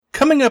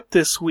Coming up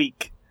this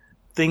week,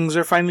 things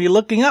are finally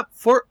looking up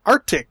for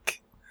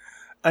ARTIC.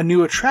 A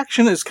new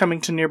attraction is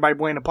coming to nearby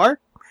Buena Park,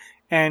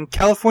 and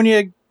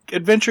California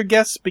adventure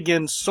guests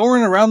begin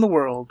soaring around the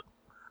world.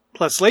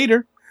 Plus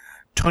later,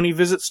 Tony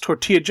visits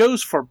Tortilla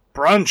Joe's for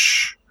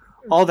brunch.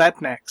 All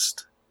that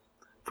next.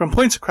 From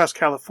points across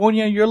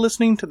California, you're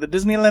listening to the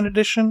Disneyland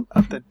edition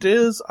of the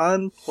Diz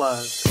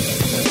Unplugged.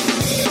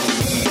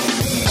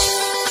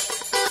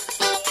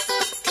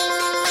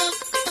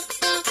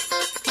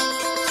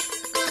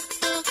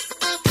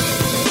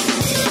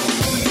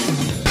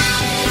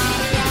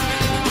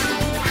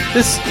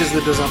 This is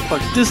the Diz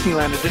Unplugged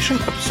Disneyland edition,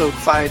 episode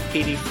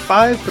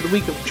 585 for the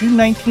week of June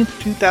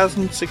 19th,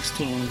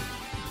 2016.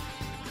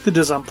 The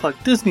Diz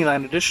Unplugged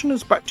Disneyland edition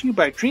is brought to you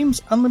by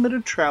Dreams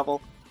Unlimited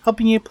Travel,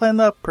 helping you plan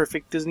the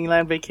perfect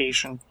Disneyland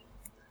vacation.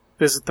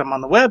 Visit them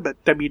on the web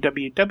at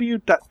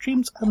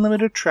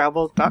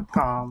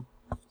www.dreamsunlimitedtravel.com.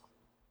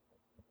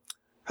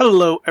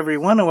 Hello,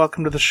 everyone, and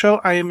welcome to the show.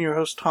 I am your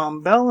host,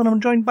 Tom Bell, and I'm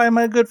joined by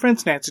my good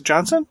friends, Nancy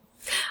Johnson.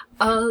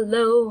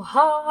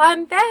 Aloha,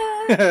 I'm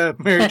back.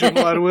 Mary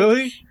Jo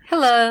Willie.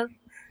 Hello.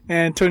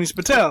 And Tony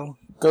Spatel.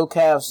 Go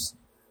Cavs.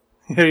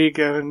 There you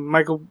go. And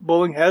Michael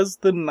Bowling has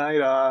the night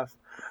off.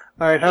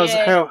 All right,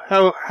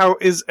 how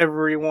is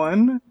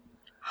everyone?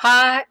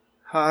 Hot.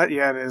 Hot,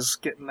 yeah, it is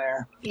getting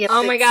there. Yep,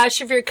 oh my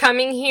gosh, if you're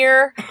coming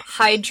here,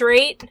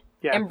 hydrate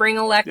and bring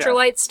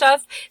electrolyte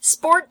stuff.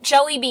 Sport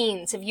jelly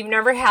beans. If you've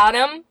never had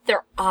them,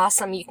 they're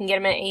awesome. You can get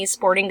them at any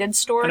sporting goods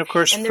store. And of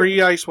course,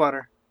 free ice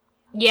water.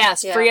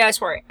 Yes, free ice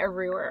water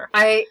everywhere.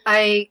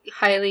 I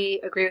highly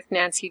agree with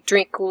Nancy.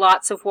 Drink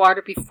lots of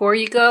water before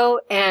you go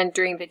and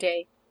during the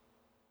day.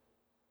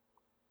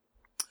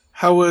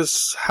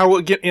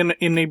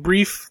 In a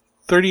brief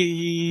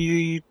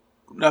 23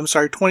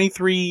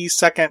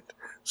 second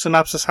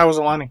synopsis, how was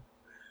Alani?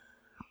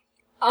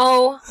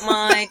 Oh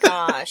my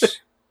gosh.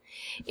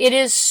 It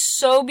is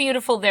so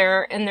beautiful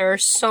there, and there are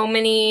so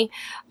many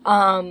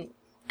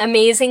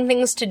amazing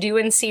things to do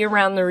and see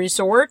around the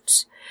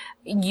resort.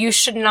 You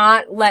should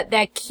not let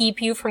that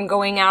keep you from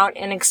going out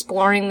and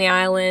exploring the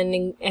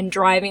island and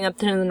driving up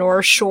to the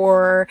North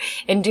Shore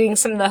and doing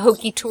some of the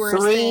hokey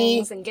tourist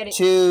things and getting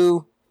 3,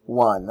 2,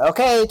 1.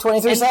 Okay,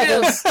 23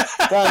 seconds.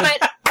 Done.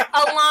 But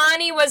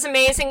Alani was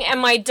amazing,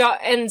 and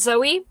and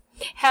Zoe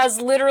has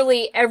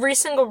literally every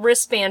single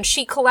wristband.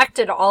 She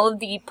collected all of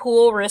the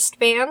pool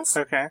wristbands.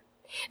 Okay.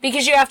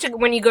 Because you have to,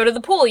 when you go to the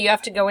pool, you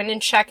have to go in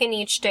and check in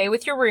each day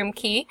with your room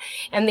key,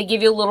 and they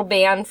give you a little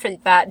band for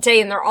that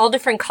day, and they're all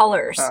different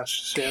colors.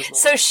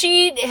 So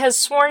she has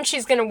sworn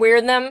she's going to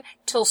wear them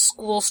till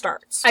school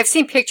starts. I've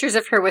seen pictures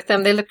of her with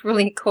them. They look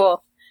really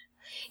cool.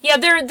 Yeah,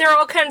 they're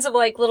all kinds of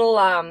like little,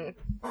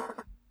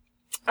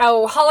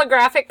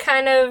 holographic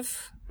kind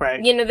of,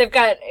 right. You know, they've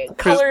got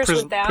colors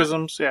with that.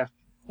 Prisms, yeah.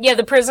 Yeah,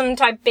 the prism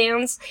type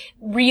bands.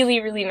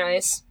 Really, really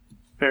nice.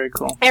 Very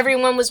cool.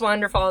 Everyone was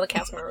wonderful. All the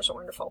cast members were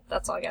wonderful.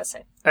 That's all I gotta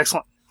say.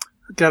 Excellent.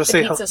 Gotta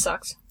say pizza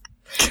sucks.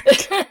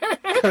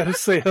 Gotta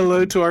say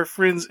hello to our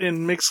friends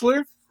in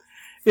Mixlr.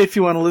 If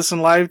you want to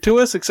listen live to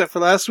us, except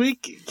for last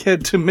week,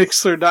 head to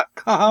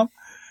Mixlr.com.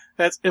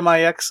 That's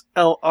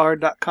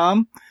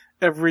MIXLR.com.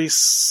 Every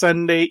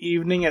Sunday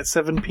evening at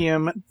 7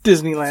 p.m.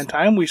 Disneyland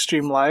time, we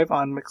stream live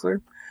on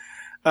Mixlr.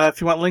 If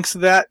you want links to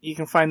that, you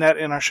can find that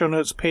in our show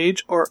notes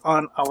page or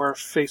on our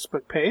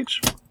Facebook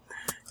page.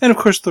 And of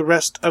course, the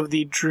rest of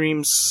the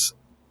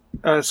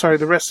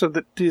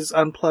Diz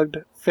Unplugged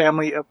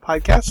family of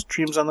podcasts.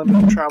 Dreams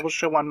Unlimited Travel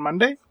Show on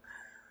Monday.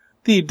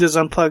 The Diz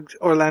Unplugged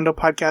Orlando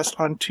podcast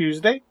on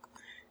Tuesday.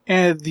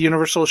 And the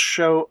Universal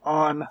Show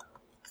on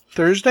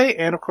Thursday.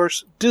 And of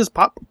course, Diz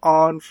Pop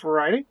on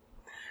Friday.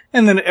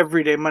 And then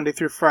every day, Monday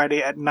through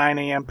Friday at 9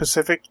 a.m.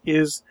 Pacific,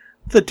 is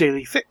the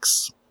Daily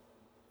Fix.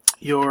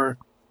 Your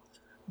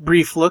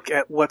brief look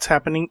at what's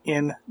happening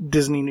in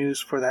Disney news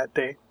for that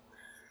day.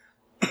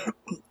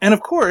 And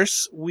of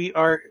course, we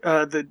are,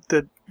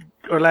 the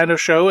Orlando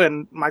show,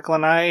 and Michael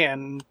and I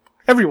and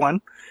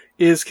everyone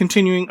is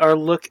continuing our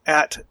look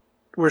at,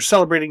 we're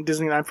celebrating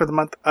Disneyland for the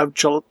month of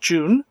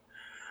June.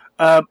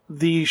 The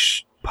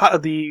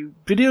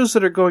videos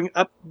that are going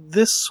up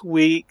this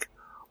week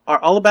are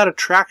all about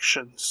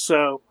attractions.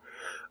 So,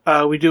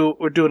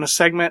 we're doing a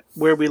segment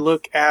where we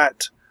look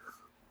at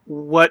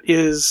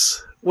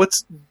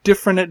what's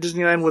different at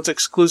Disneyland, what's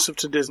exclusive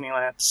to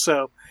Disneyland.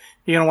 So,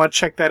 you're going to want to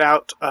check that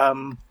out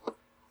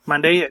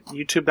Monday at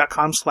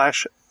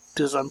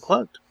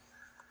youtube.com/DizUnplugged.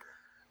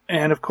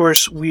 And of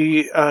course,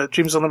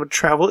 Dreams Unlimited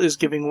Travel is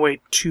giving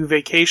away 2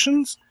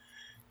 vacations.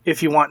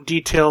 If you want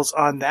details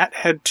on that,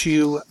 head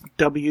to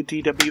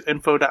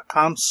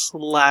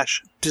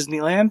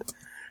wdwinfo.com/Disneyland.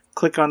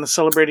 Click on the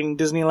Celebrating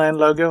Disneyland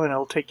logo, and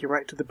it'll take you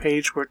right to the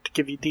page to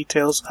give you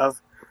details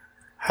of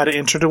how to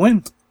enter to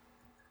win.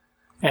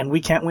 And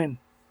we can't win.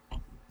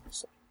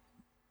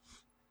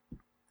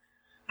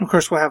 Of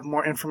course, we'll have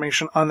more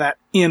information on that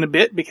in a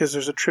bit, because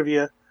there's a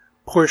trivia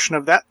portion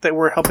of that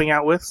we're helping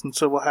out with, and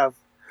so we'll have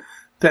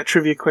that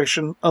trivia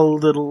question a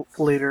little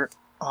later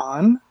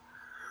on.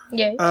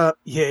 Yay.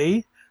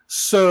 Yay.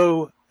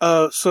 So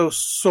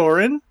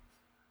Soarin'?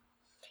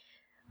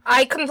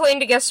 I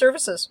complained to guest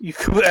services.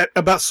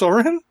 About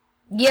Soarin?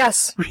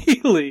 Yes.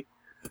 Really?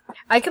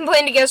 I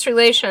complained to guest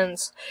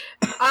relations.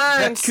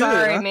 I'm That's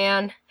sorry, good, huh?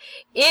 man.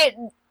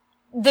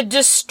 The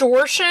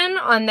distortion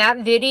on that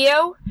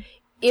video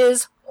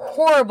is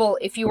horrible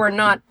if you are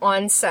not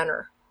on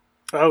center.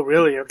 Oh,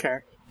 really? Okay.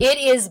 It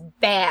is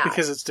bad.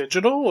 Because it's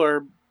digital,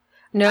 or?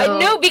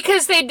 No,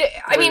 because They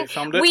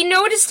filmed it? we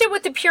noticed it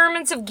with the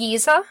pyramids of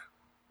Giza.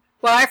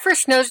 Well, I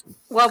first noticed.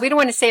 Well, we don't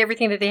want to say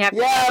everything that they have.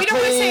 Yeah, We don't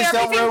wanna say please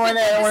don't everything, ruin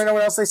but it. I want to know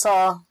what else they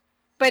saw.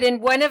 But in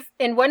one of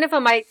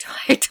them, I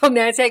told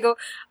Nancy, I go,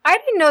 I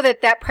didn't know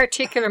that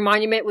particular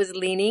monument was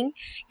leaning.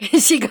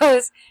 And she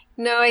goes,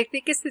 no, I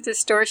think it's the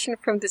distortion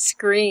from the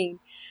screen.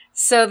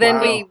 So then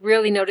we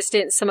really noticed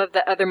it in some of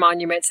the other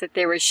monuments that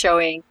they were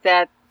showing,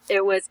 that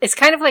it's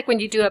kind of like when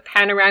you do a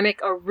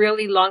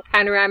really long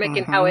panoramic,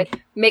 and how it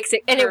makes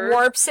it curve. And it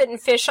warps it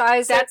and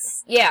fisheyes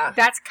it.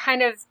 That's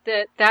kind of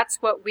that's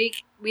what we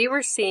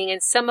were seeing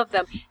in some of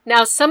them.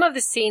 Now, some of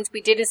the scenes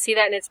we didn't see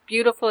that, and it's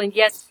beautiful, and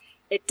yes,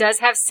 it does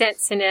have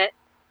scents in it.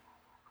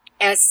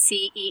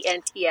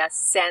 SCENTS,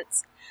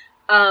 scents.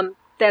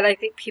 That I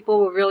think people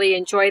will really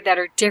enjoy, that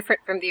are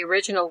different from the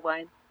original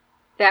one.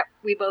 But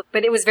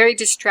it was very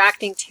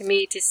distracting to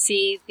me to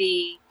see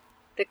the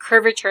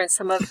curvature in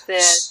some of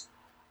the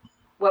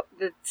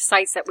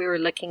sites that we were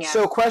looking at.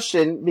 So,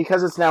 question,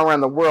 because it's now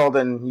around the world,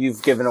 and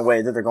you've given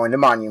away that they're going to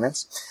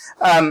monuments.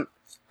 I'm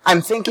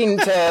thinking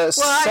to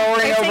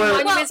soaring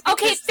over. Well,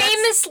 okay,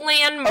 famous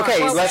landmarks.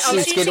 Okay,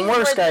 it's getting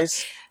worse,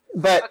 guys.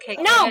 But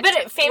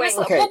famous.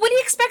 Okay. Well, what do you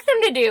expect them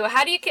to do?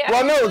 How do you?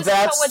 Well, no,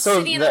 that's what so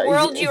city in the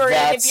world you are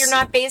in if you're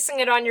not basing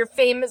it on your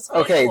famous.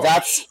 Okay,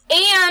 visual.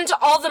 And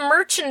all the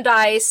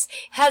merchandise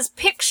has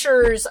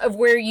pictures of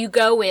where you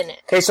go in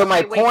it. Okay, so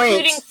my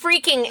point, including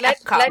freaking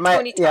Epcot.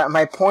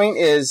 My point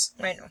is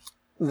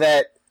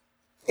that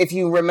if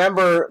you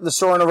remember the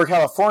Soarin' Over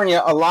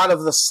California, a lot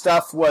of the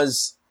stuff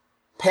was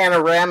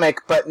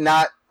panoramic, but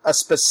not a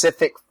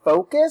specific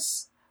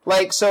focus.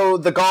 Like, so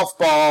the golf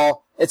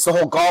ball, it's the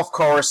whole golf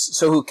course,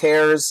 so who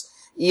cares?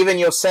 Even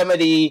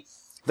Yosemite,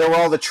 there were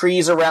all the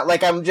trees around.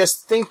 Like, I'm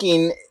just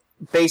thinking,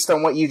 based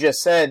on what you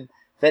just said,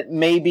 that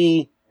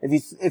maybe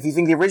if you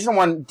think the original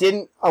one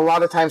didn't a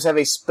lot of times have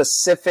a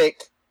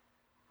specific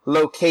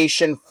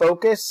location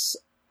focus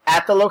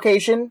at the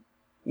location.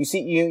 You see,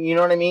 you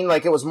know what I mean?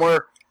 Like, it was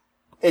more,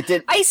 it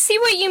did. I see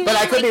what you mean. But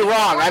I could be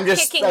wrong. I'm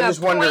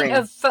just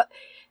wondering.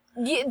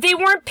 They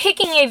weren't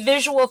picking a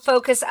visual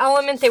focus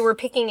element, they were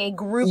picking a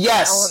group of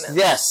elements.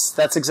 Yes,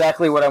 that's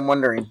exactly what I'm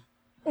wondering.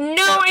 No,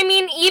 I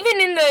mean, even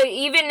in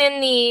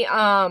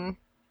the,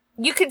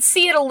 you could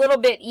see it a little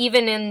bit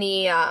even in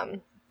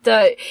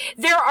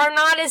there are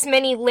not as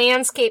many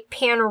landscape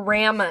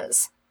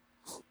panoramas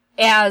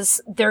as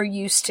there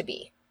used to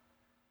be.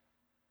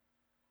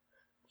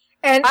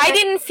 And I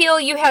didn't feel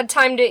you had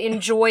time to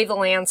enjoy the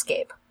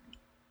landscape.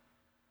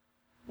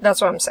 That's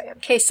what I'm saying.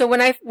 Okay, so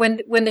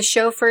when the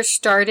show first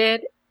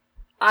started,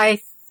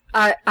 I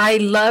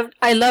loved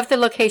the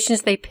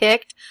locations they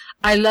picked.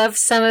 I love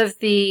some of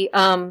the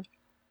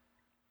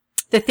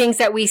things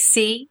that we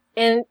see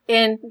in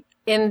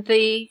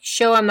the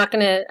show. I'm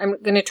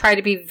gonna try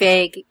to be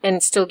vague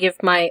and still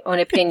give my own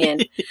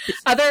opinion.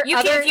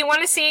 If you want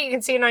to see it, you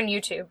can see it on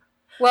YouTube.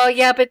 Well,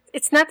 yeah, but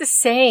it's not the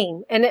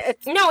same. And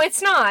no,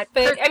 it's not.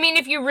 But I mean,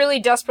 if you really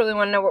desperately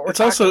want to know what we're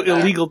talking about, it's also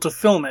illegal to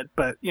film it.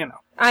 But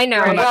I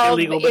know. Well, not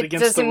illegal, but it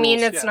against doesn't the mean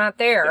rules. it's not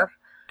there.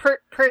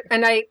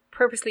 And I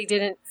purposely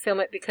didn't film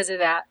it because of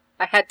that.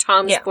 I had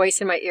Tom's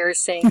voice in my ears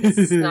saying, "This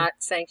is not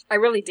sanctioned." I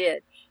really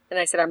did, and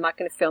I said, "I'm not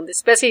going to film this,"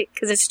 especially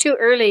because it's too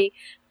early,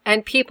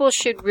 and people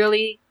should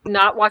really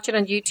not watch it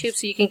on YouTube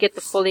so you can get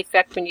the full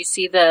effect when you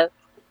see the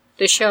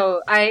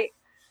show.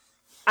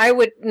 I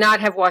would not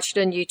have watched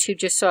it on YouTube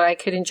just so I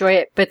could enjoy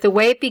it, but the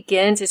way it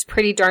begins is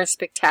pretty darn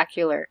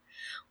spectacular.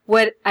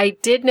 What I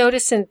did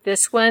notice in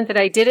this one that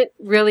I didn't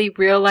really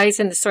realize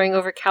in the Soaring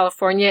Over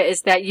California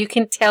is that you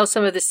can tell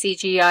some of the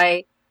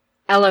CGI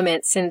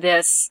elements in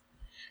this.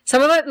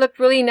 Some of it looked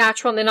really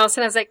natural, and then all of a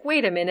sudden I was like,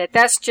 wait a minute,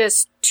 that's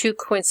just too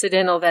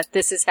coincidental that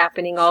this is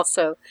happening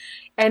also.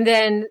 And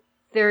then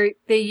they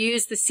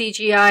use the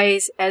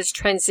CGIs as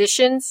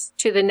transitions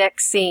to the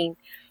next scene.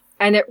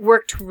 And it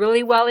worked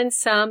really well in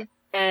some,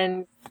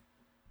 and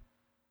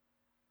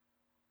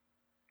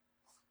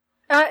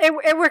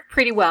it worked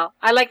pretty well.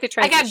 I like the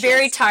transitions. I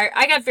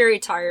got very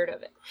tired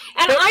of it.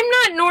 And I'm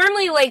not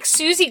normally like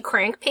Susie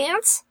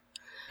Crankpants.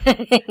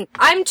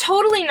 I'm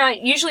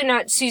usually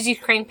not Susie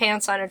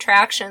Crankpants on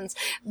attractions.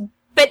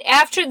 But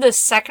after the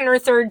second or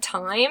third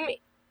time,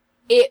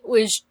 it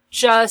was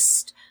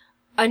just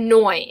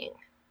annoying.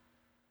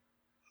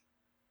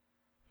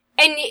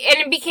 And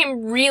it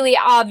became really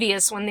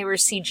obvious when they were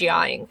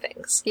CGIing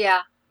things.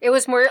 Yeah. It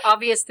was more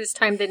obvious this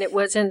time than it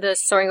was in the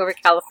Soaring Over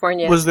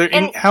California. Was there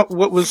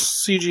what was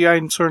CGI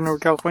in Soaring Over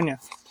California?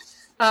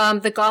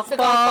 The golf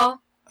ball.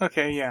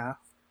 Okay, yeah.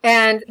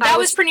 And that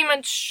was pretty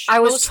much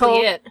mostly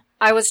it.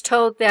 I was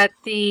told that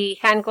the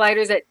hand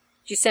gliders at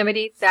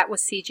Yosemite, that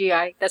was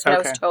CGI. That's what I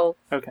was told.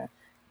 Okay.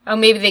 Oh,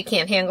 maybe they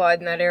can't hang glide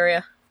in that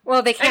area.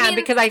 Well, they can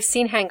because I've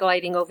seen hang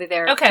gliding over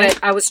there. Okay. But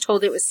I was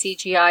told it was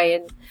CGI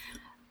and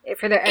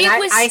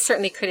I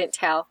certainly couldn't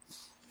tell.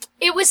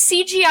 It was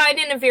CGI'd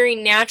in a very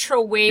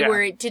natural way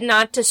where it did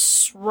not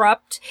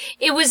disrupt.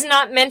 It was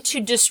not meant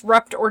to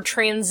disrupt or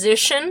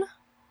transition.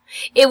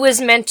 It was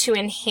meant to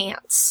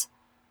enhance.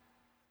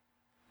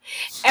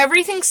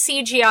 Everything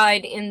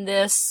CGI'd in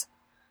this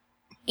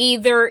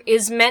either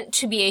is meant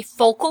to be a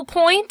focal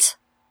point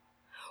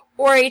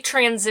or a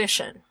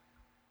transition.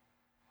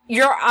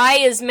 Your eye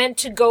is meant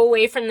to go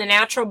away from the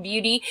natural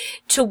beauty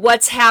to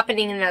what's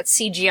happening in that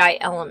CGI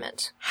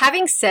element.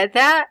 Having said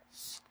that,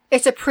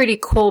 it's a pretty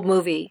cool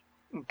movie.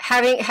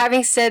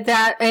 Having said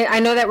that,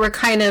 I know that we're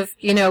kind of,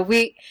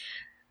 maybe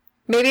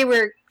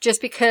we're just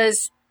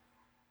because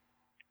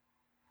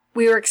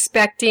we were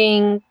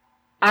expecting,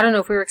 I don't know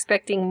if we were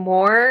expecting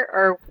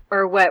more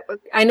or what.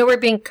 I know we're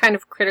being kind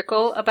of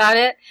critical about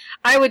it.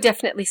 I would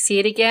definitely see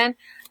it again,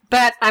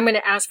 but I'm going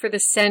to ask for the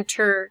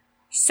center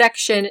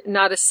section,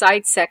 not a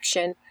side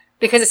section,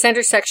 because the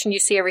center section you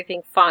see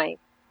everything fine.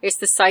 It's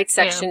the side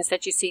sections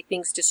that you see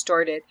things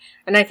distorted.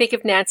 And I think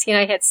if Nancy and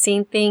I had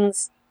seen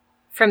things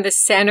from the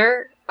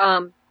center,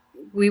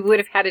 we would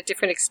have had a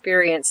different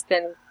experience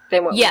than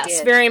what we did.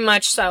 Yes, very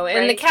much so. Right?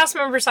 And the cast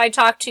members I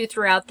talked to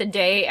throughout the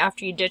day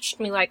after you ditched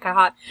me like a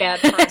hot,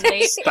 bad prom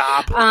date.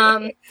 Stop.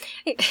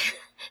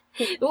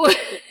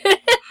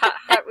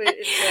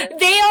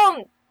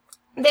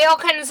 They all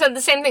kind of said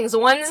the same things. The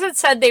ones that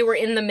said they were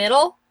in the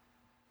middle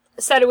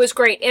said it was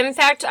great. In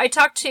fact, I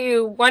talked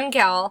to one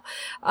gal,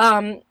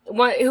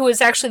 who was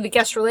actually the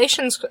guest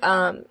relations,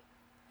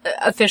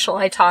 official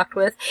I talked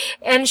with,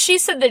 and she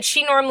said that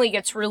she normally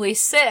gets really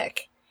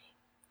sick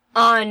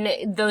on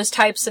those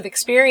types of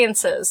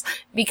experiences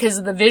because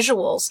of the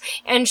visuals.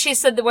 And she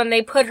said that when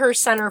they put her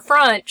center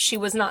front, she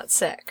was not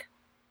sick.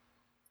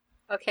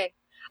 Okay.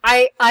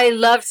 I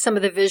loved some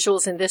of the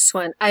visuals in this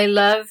one. I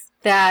love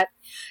that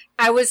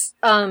I was,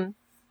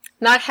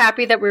 not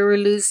happy that we were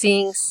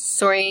losing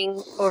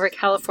Soaring over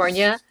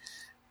California,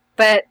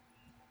 but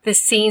the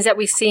scenes that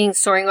we see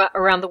soaring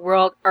around the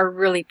world are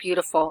really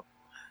beautiful.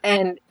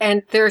 And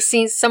there are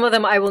scenes, some of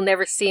them I will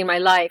never see in my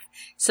life.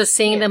 So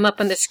seeing them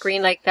up on the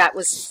screen like that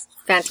was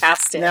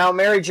fantastic. Now,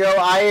 Mary Jo,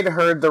 I had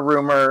heard the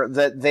rumor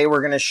that they were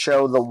going to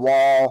show the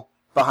wall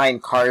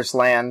behind Cars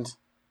Land.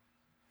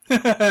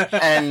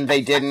 And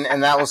they didn't,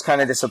 and that was kind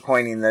of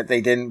disappointing that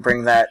they didn't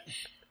bring that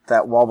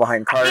wall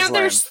behind Cars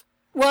Land.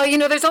 Well,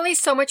 there's only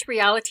so much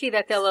reality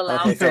that they'll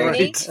allow for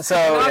me. So,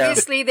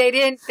 obviously they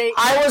didn't.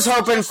 I was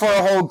hoping for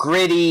a whole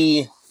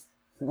gritty,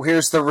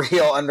 here's the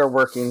real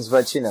underworkings,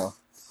 but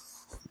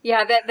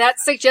Yeah, that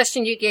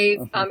suggestion you gave,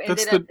 I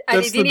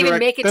didn't even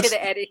make it to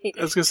the editing.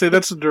 I was going to say,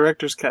 that's the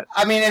director's cut.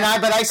 I mean,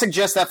 but I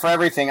suggest that for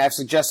everything. I've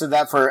suggested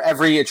that for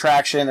every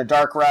attraction, a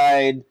dark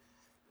ride,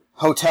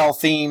 hotel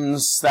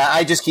themes, that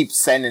I just keep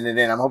sending it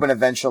in. I'm hoping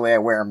eventually I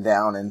wear them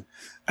down. And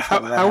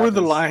how were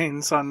the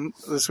lines on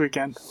this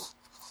weekend?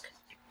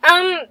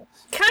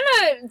 Kind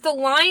of the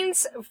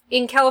lines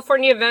in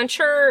California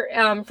Adventure,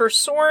 for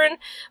Soarin',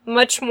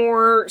 much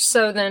more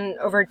so than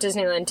over at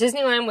Disneyland.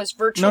 Disneyland was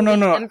virtually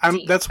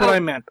empty. That's what I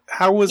meant.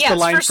 How was the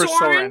line for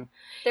Soarin'?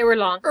 They were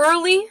long.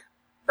 Early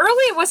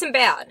it wasn't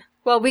bad.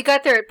 Well, we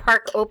got there at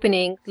park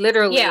opening,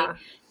 literally,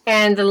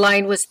 and the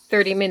line was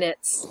 30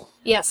 minutes.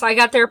 Yes, I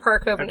got there at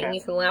park opening. Okay.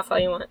 You can laugh all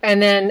you want.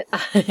 And then,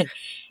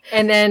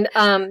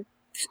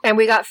 and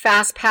we got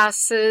fast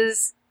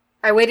passes.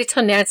 I waited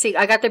till Nancy.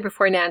 I got there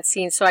before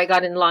Nancy, and so I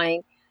got in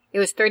line. It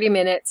was 30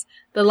 minutes.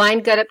 The line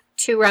got up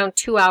to around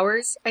 2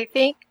 hours, I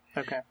think.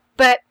 Okay.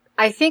 But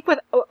I think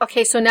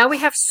so now we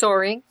have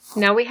Soaring.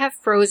 Now we have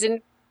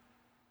Frozen,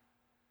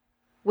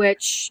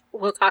 which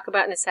we'll talk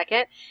about in a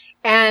second,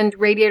 and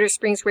Radiator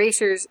Springs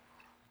Racers,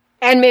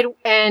 and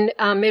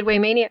Midway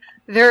Mania.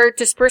 They're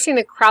dispersing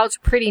the crowds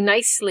pretty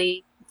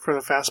nicely. For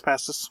the fast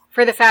passes?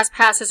 For the fast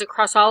passes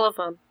across all of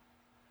them.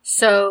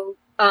 So,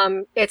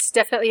 it's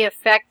definitely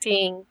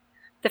affecting.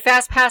 The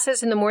fast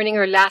passes in the morning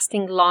are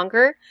lasting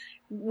longer.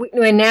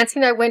 When Nancy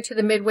and I went to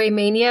the Midway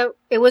Mania,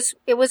 it was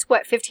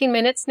what, 15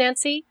 minutes,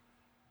 Nancy?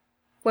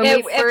 When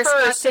we first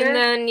got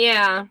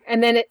there?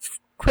 And then it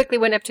quickly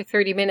went up to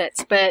 30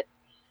 minutes, but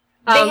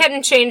they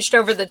hadn't changed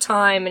over the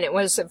time, and it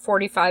was at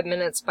 45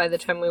 minutes by the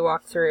time we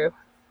walked through.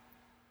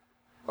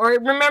 Or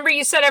remember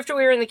you said after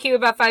we were in the queue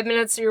about 5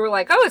 minutes, you were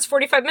like, oh, it's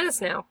 45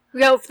 minutes now.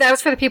 No, that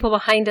was for the people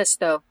behind us,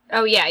 though.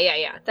 Oh,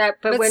 yeah.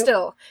 But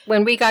still.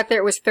 When we got there,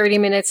 it was 30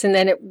 minutes, and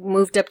then it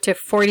moved up to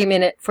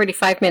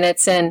 45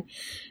 minutes, and,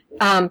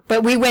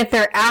 but we went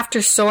there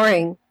after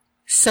Soaring.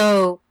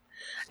 So,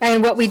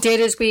 and what we did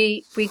is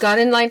we got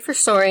in line for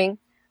Soaring.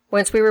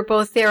 Once we were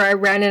both there, I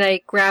ran and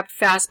I grabbed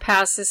fast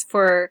passes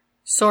for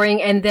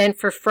Soaring and then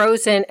for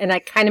Frozen, and I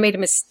kind of made a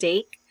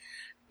mistake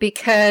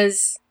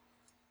because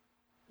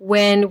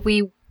when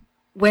we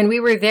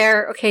were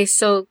there, okay,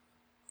 so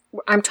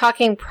I'm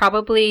talking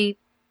probably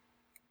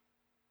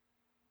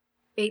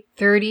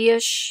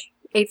 8:30ish,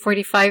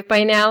 8:45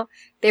 by now.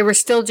 They were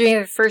still doing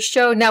their first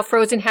show. Now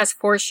Frozen has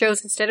 4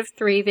 shows instead of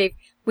 3.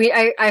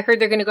 I heard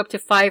they're going to go up to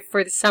 5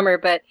 for the summer,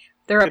 but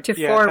they're up to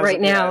 4 right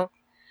now.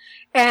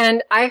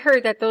 And I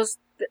heard that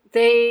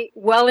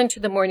well into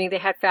the morning, they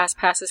had fast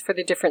passes for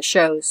the different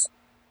shows.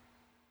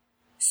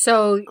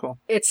 So cool.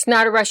 It's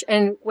not a rush.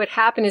 And what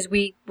happened is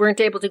we weren't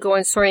able to go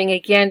on Soaring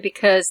again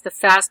because the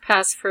fast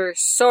pass for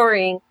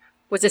Soaring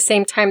was the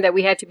same time that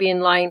we had to be in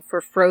line for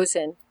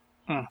Frozen.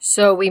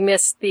 So we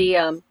missed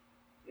the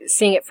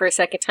seeing it for a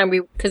second time.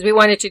 Because we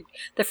wanted to.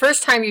 The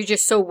first time you're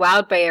just so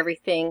wowed by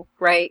everything,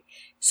 right?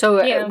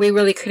 So we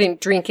really couldn't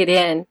drink it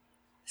in.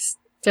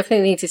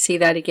 Definitely need to see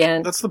that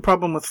again. That's the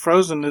problem with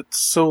Frozen.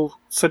 It's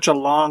such a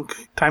long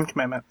time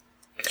commitment.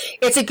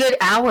 It's a good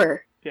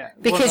hour. Yeah,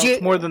 because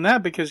it's more than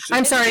that. Because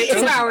I'm sorry,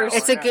 it's 2 hours.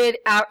 It's a good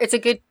hour. It's a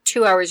good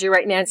 2 hours. You're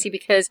right, Nancy,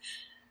 because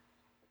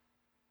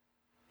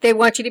they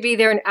want you to be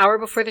there an hour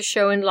before the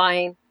show in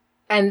line,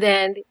 and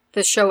then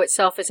the show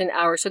itself is an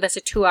hour. So that's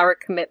a 2 hour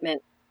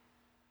commitment.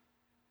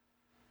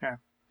 Yeah.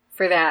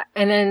 For that,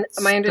 and then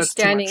my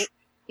understanding, that's too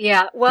much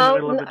yeah, well,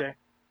 in the middle of the day.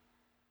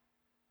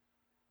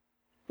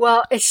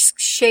 Well, it's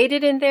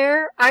shaded in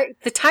there.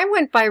 The time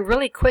went by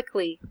really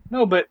quickly.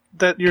 No, but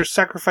that you're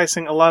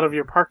sacrificing a lot of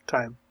your park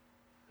time.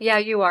 Yeah,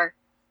 you are.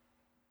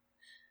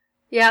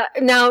 Yeah,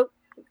 now,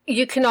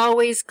 you can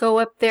always go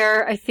up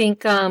there. I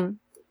think,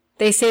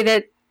 they say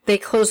that they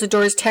close the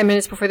doors 10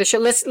 minutes before the show.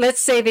 Let's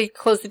say they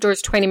close the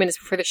doors 20 minutes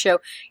before the show.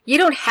 You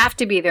don't have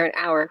to be there an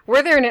hour.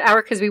 We're there in an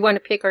hour because we want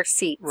to pick our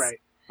seats. Right.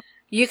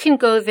 You can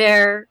go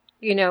there,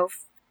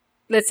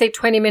 let's say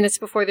 20 minutes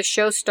before the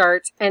show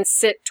starts and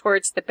sit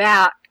towards the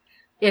back.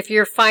 If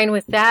you're fine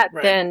with that,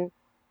 right,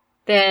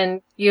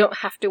 then you don't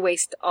have to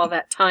waste all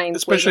that time.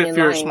 Especially if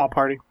you're a small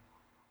party.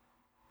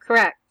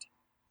 Correct.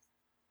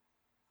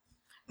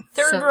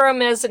 Third row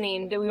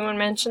mezzanine. Do we want to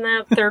mention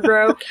that? Third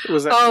row?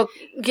 Was that Oh,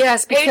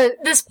 yes, because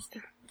this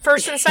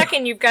first and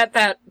second, you've got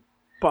that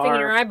bar thing in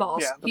your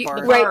eyeballs. Yeah, the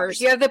bar. right,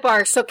 bars. you have the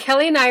bar. So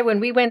Kelly and I,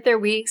 when we went there,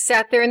 we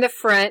sat there in the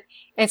front,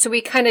 and so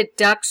we kind of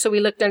ducked, so we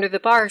looked under the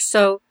bar.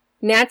 So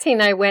Nancy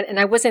and I went, and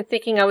I wasn't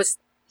thinking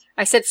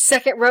I said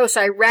second row,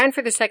 so I ran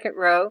for the second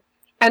row,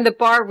 and the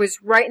bar was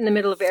right in the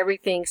middle of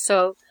everything.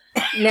 So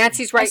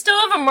Nancy's right. I still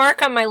have a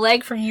mark on my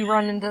leg from you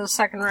running to the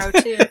second row,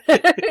 too.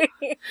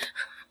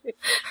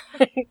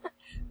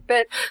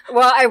 But,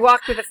 well, I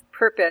walked with a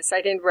purpose.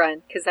 I didn't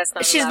run, because that's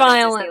not She's allowed at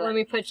violent. Disneyland. Let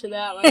me put you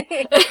that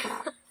way.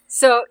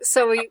 So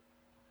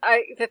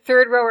the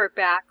third row or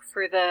back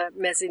for the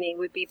mezzanine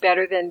would be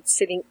better than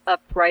sitting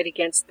upright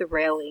against the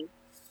railing.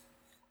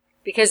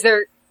 Because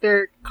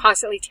they're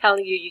constantly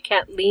telling you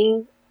can't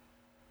lean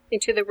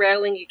into the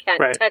railing, you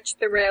can't touch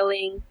the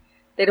railing.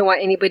 They don't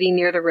want anybody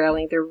near the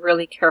railing. They're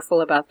really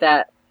careful about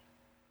that.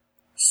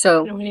 So.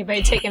 Don't want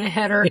anybody taking a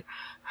header.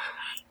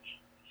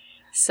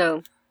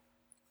 So.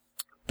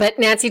 But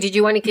Nancy, did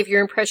you want to give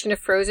your impression of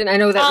Frozen? I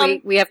know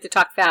that we have to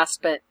talk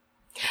fast, but.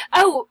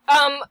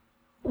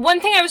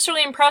 One thing I was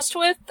really impressed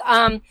with,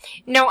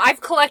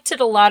 I've collected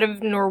a lot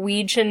of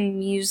Norwegian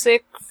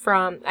music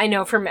from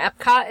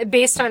Epcot,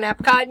 based on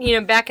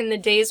Epcot, back in the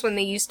days when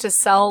they used to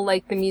sell,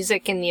 like, the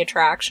music in the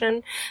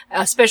attraction,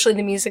 especially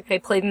the music they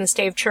played in the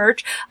Stave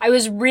Church. I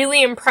was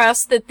really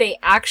impressed that they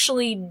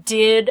actually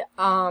did,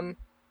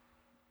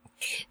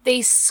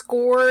 they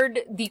scored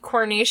the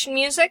coronation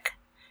music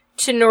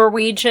to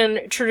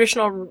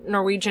traditional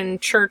Norwegian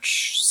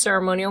church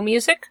ceremonial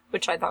music,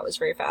 which I thought was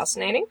very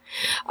fascinating.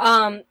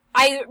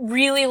 I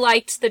really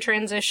liked the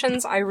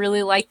transitions. I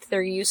really liked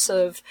their use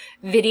of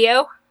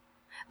video,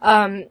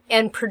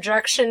 and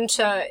projection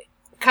to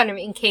kind of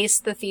encase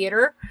the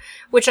theater,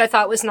 which I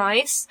thought was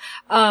nice.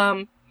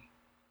 I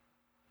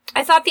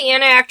thought the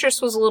Anna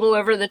actress was a little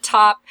over the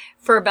top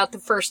for about the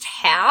first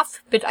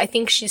half, but I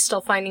think she's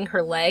still finding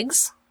her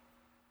legs.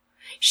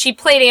 She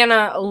played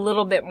Anna a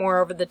little bit more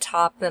over the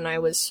top than I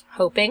was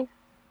hoping.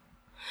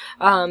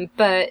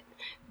 But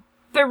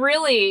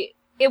really,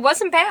 it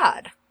wasn't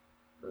bad.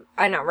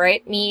 I know,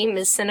 right? Me,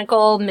 Miss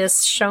Cynical,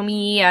 Miss Show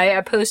Me. I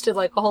posted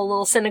like a whole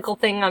little cynical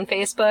thing on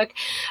Facebook,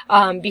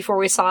 before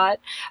we saw it.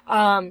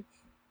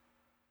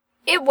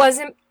 It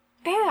wasn't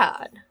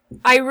bad.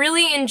 I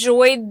really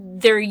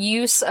enjoyed their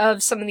use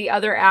of some of the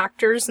other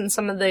actors and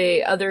some of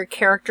the other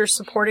character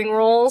supporting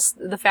roles.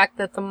 The fact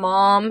that the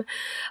mom,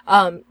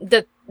 Anna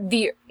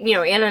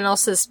and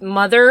Elsa's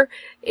mother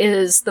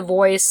is the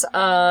voice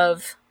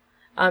of,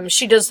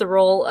 she does the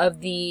role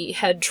of the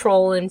head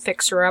troll in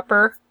Fixer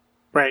Upper.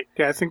 Right.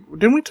 Yeah, I think,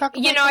 didn't we talk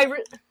about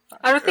that?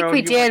 I don't think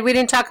we did. We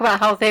didn't talk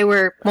about how they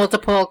were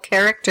multiple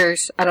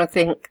characters, I don't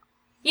think.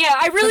 Yeah,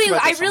 I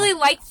really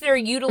liked their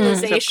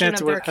utilization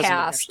of their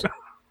cast.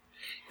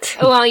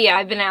 Well, yeah,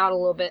 I've been out a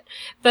little bit.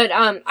 But,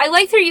 I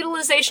like their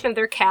utilization of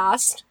their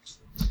cast.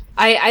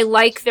 I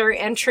like their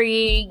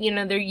entry,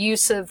 their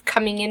use of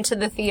coming into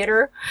the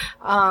theater.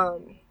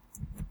 It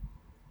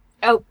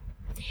was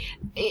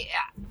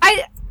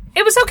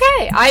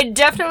okay. I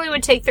definitely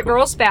would take the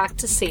girls back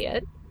to see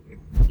it.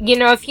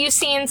 A few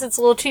scenes, it's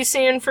a little too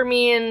soon for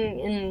me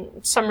in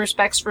some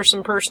respects for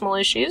some personal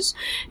issues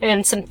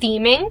and some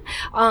theming.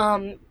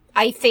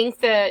 I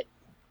think that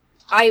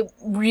I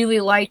really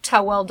liked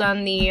how well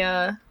done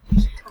the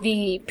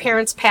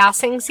parents'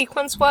 passing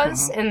sequence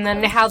was, and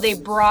then how they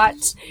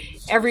brought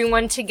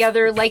everyone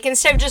together. Like,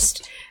 instead of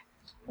just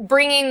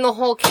bringing the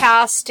whole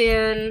cast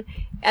in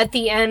at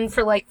the end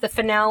for, like, the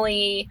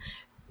finale,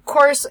 of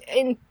course,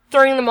 in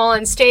throwing them all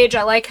on stage,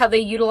 I like how they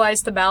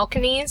utilize the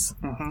balconies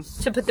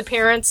to put the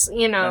parents,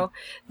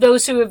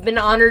 those who have been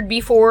honored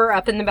before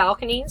up in the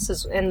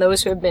balconies, and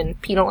those who have been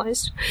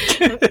penalized.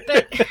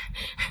 But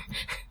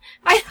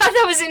I thought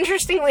that was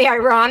interestingly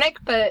ironic,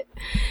 but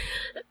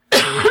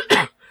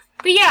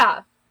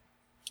yeah,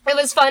 it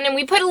was fun, and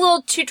we put a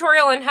little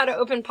tutorial on how to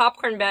open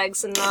popcorn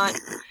bags and not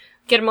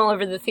get them all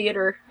over the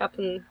theater up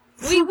in.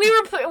 We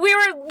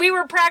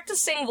were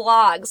practicing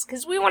vlogs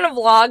because we want to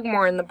vlog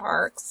more in the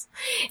parks,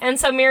 and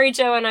so Mary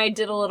Jo and I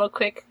did a little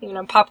quick,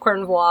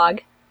 popcorn vlog.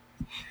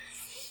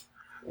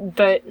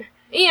 But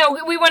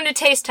we wanted to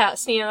taste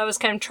test. That was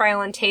kind of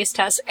trial and taste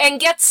test, and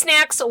get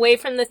snacks away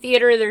from the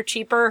theater. They're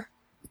cheaper.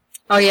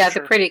 Oh yeah,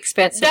 they're pretty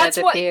expensive at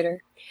the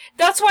theater.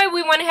 That's why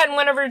we went ahead and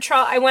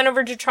I went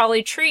over to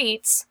Trolley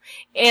Treats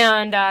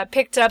and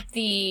picked up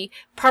the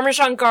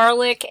Parmesan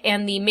garlic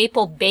and the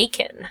maple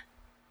bacon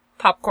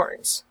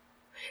popcorns.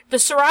 The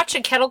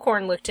sriracha kettle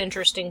corn looked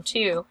interesting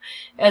too,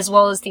 as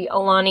well as the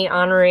Alani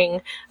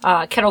honoring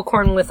kettle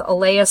corn with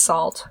Alea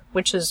salt,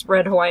 which is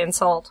red Hawaiian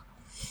salt.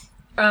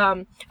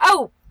 And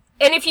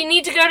if you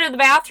need to go to the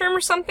bathroom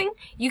or something,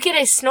 you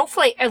get a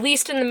snowflake, at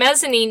least in the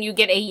mezzanine, you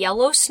get a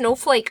yellow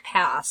snowflake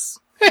pass.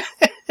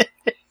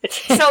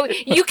 So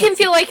you can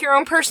feel like your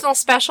own personal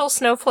special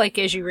snowflake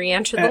as you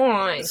re-enter the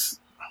line.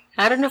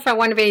 I don't know if I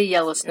want to be a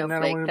yellow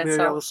snowflake.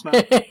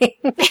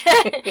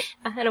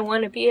 I don't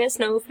want to be a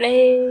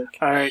snowflake.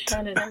 All right.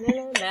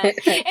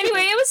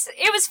 Anyway,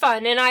 it was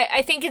fun, and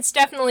I think it's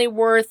definitely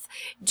worth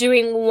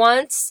doing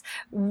once.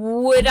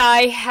 Would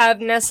I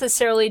have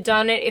necessarily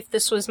done it if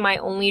this was my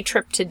only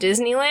trip to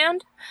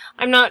Disneyland?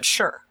 I'm not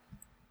sure.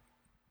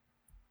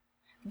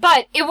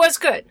 But it was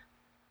good.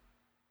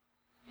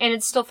 And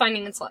it's still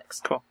finding its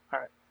legs. Cool. All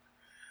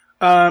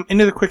right.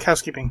 Into the quick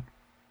housekeeping.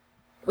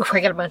 Ooh, I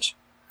got a bunch.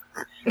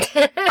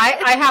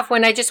 I have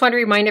one. I just want to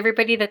remind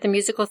everybody that the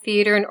musical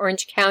theater in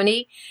Orange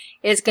County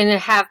is going to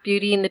have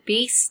Beauty and the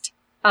Beast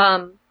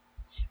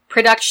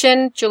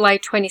production July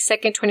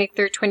 22nd,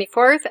 23rd,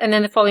 24th, and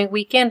then the following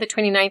weekend, the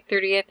 29th,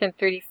 30th, and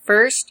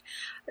 31st.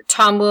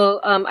 Tom will,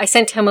 I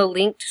sent him a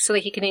link so that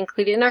he can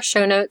include it in our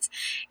show notes.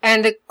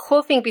 And the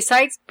cool thing,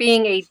 besides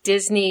being a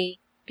Disney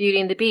Beauty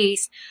and the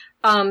Beast,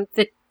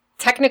 the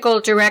technical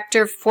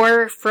director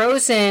for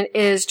Frozen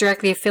is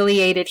directly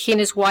affiliated. He and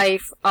his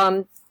wife,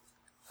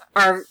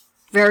 are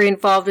very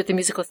involved with the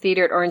musical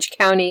theater at Orange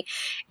County.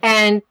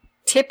 And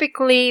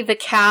typically the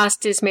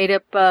cast is made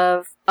up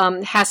of,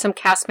 has some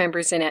cast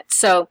members in it.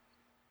 So,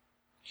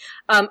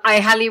 I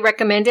highly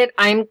recommend it.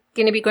 I'm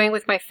going to be going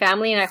with my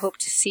family, and I hope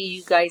to see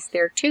you guys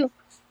there too.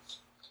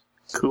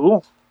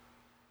 Cool.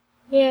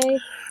 Yay.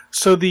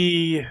 So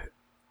the,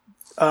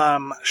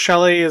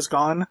 chalet is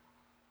gone?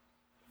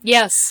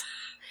 Yes.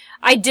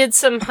 I did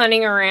some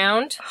hunting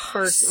around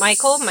for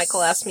Michael.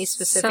 Michael asked me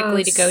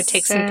specifically to go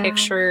take some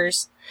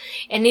pictures.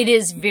 And it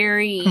is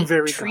very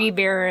tree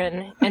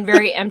barren and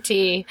very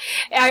empty.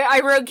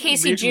 I rode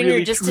Casey Jr.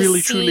 just to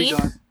see. Truly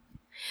gone.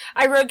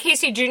 I rode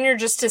Casey Jr.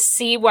 just to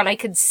see what I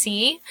could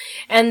see.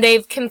 And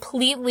they've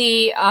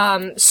completely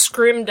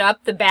scrimmed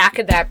up the back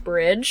of that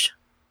bridge.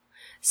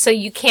 So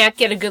you can't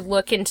get a good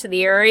look into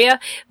the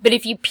area. But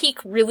if you peek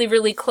really,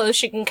 really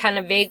close, you can kind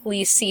of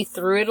vaguely see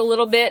through it a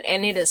little bit.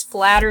 And it is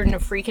flatter than a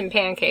freaking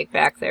pancake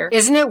back there.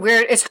 Isn't it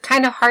weird? It's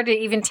kind of hard to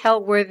even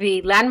tell where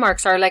the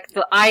landmarks are, like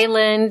the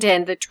island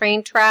and the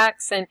train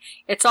tracks. And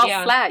it's all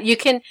flat. You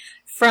can,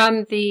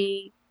 from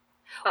the...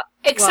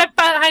 except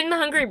behind the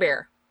Hungry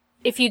Bear.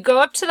 If you go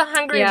up to the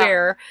Hungry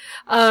Bear,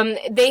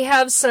 they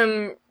have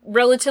some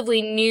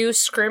relatively new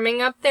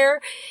scrimming up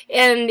there.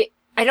 And...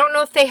 I don't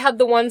know if they had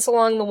the ones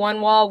along the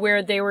one wall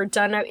where they were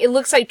done. It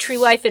looks like Tree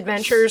Life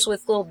Adventures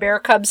with little bear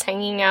cubs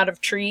hanging out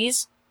of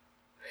trees.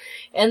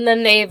 And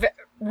then they've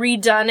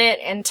redone it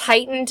and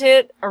tightened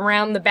it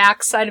around the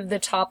back side of the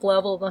top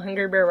level of the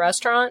Hungry Bear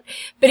restaurant.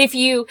 But if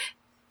you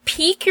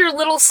peek your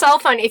little cell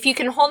phone, if you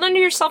can hold onto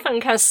your cell phone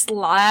and kind of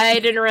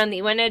slide it around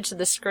the one edge of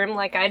the scrim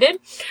like I did,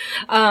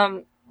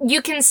 you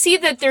can see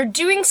that they're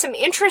doing some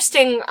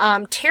interesting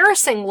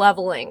terracing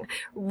leveling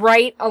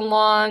right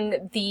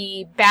along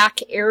the back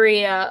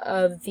area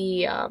of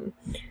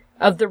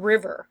the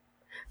river.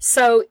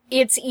 So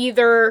it's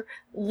either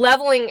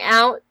leveling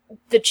out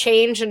the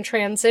change and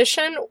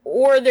transition,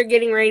 or they're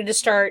getting ready to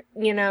start,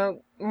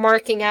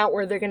 marking out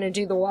where they're going to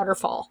do the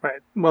waterfall.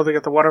 Right. Well, they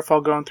got the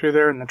waterfall going through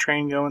there and the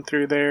train going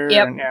through there.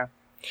 Yep. And, yeah.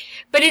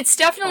 But it's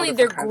definitely,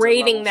 they're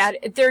grading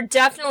that, they're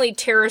definitely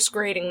terrace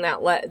grading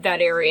that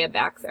area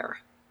back there.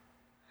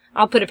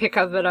 I'll put a pic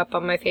of it up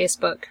on my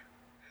Facebook.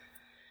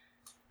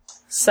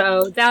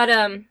 So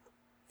that,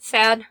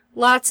 sad.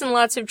 Lots and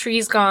lots of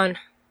trees gone.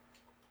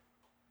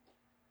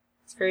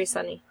 It's very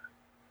sunny.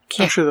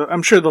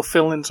 I'm sure they'll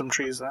fill in some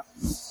trees though.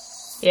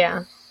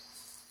 Yeah.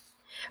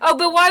 Oh,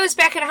 but while I was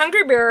back at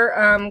Hungry Bear,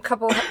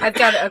 I've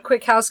got a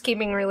quick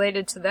housekeeping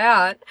related to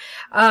that.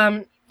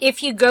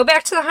 If you go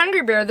back to the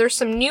Hungry Bear, there's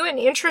some new and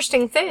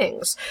interesting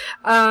things.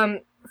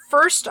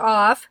 first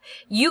off,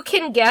 you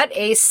can get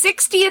a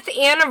 60th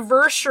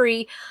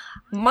anniversary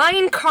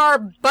Mine-Car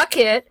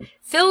bucket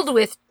filled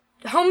with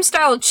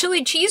home-style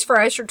chili cheese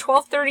fries for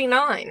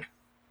 $12.39.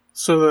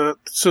 So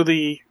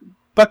the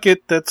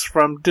bucket that's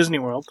from Disney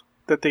World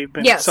that they've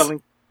been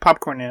selling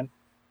popcorn in.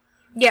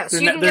 Yes, you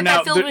can get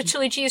that filled with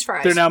chili cheese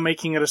fries. They're now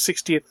making it a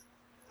 60th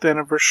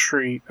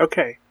anniversary.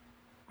 Okay.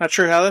 Not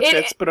sure how that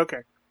fits, but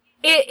okay.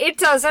 It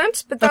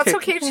doesn't, but that's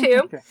okay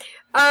too. Okay.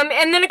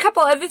 And then a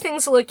couple other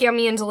things that look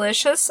yummy and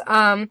delicious.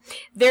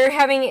 They're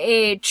having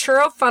a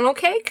churro funnel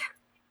cake.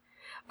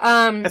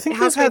 I think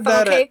they've had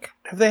that cake.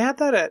 Have they had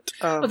that at,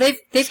 well, they've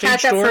had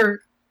that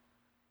for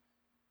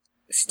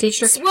Stage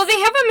Door? Well,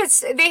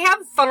 they have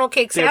funnel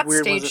cakes at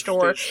Stage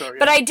Door,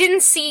 but I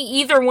didn't see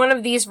either one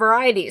of these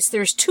varieties.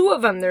 There's two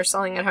of them they're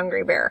selling at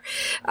Hungry Bear.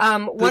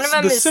 One of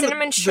them is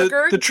cinnamon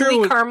sugar,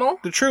 gooey caramel.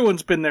 The true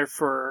one's been there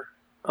for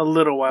a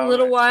little while. A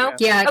little while?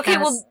 Yeah. Okay,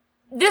 well,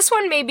 this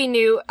one may be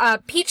new.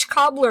 Peach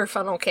cobbler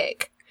funnel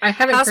cake. I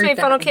haven't heard that. House-made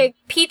funnel cake,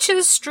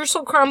 peaches,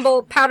 streusel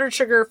crumble, powdered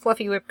sugar,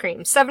 fluffy whipped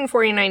cream.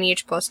 $7.49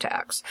 each plus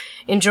tax.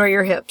 Enjoy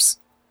your hips.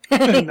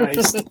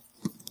 Nice.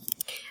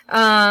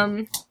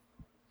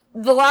 The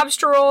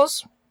lobster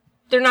rolls,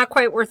 they're not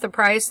quite worth the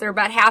price. They're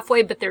about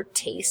halfway, but they're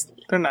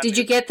tasty. They're not. Did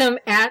you get them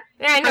at?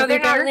 I know they're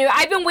not new.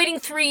 I've been waiting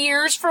 3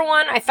 years for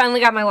one. I finally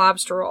got my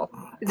lobster roll.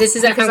 This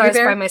is at Hungry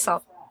Bear? By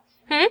myself.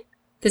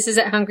 This is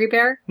at Hungry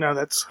Bear? No,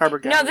 that's Harbor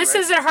Gallery. No, this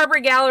is at Harbor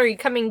Gallery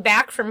coming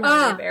back from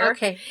Hungry Bear.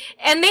 Okay.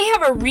 And they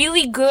have a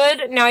really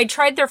good, now I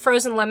tried their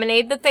frozen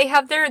lemonade that they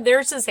have there.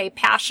 Theirs is a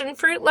passion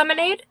fruit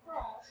lemonade.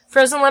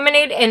 Frozen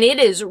lemonade, and it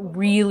is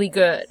really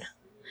good.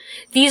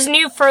 These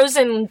new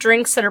frozen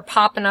drinks that are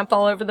popping up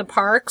all over the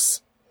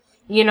parks,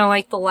 you know,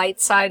 like the light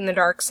side and the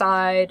dark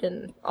side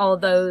and all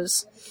of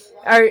those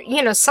are,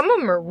 you know, some of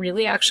them are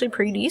really actually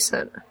pretty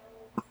decent.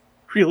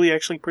 Really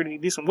actually pretty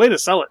decent. Way to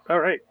sell it. All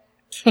right.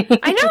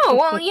 I know.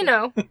 Well, you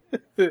know.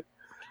 All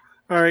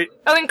right.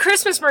 Oh, and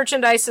Christmas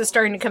merchandise is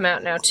starting to come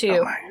out now,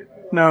 too.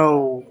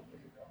 No.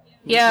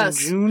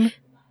 Yes. In June?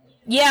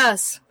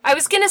 Yes. I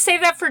was going to say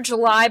that for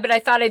July, but I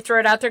thought I'd throw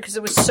it out there because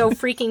it was so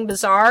freaking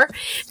bizarre.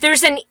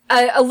 There's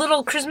a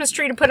little Christmas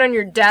tree to put on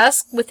your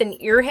desk with a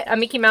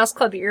Mickey Mouse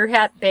Club ear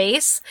hat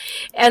base.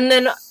 And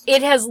then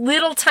it has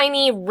little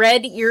tiny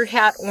red ear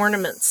hat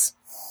ornaments.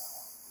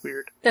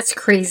 Weird. That's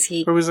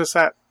crazy. Where was this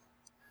at?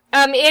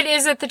 It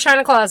is at the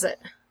China Closet.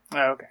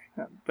 Oh, okay.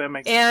 That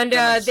makes sense.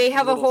 And they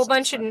have a whole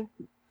bunch of... And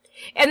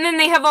then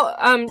they have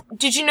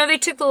did you know they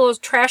took the little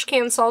trash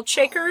can salt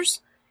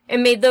shakers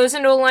and made those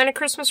into a line of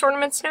Christmas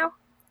ornaments now?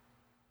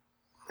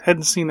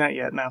 Hadn't seen that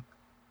yet, no.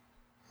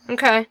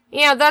 Okay.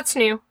 Yeah, that's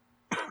new.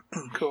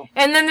 Cool.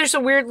 And then there's a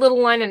weird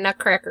little line of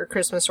Nutcracker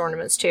Christmas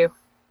ornaments, too.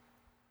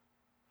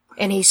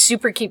 And a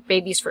super cute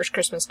baby's first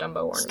Christmas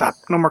Dumbo ornament. Stop.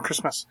 No more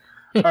Christmas.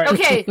 All right.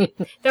 Okay.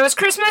 That was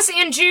Christmas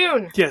in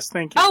June. Yes,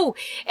 thank you. Oh,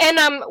 and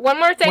one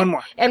more thing. One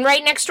more. And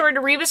right next door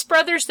to Rebus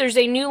Brothers, there's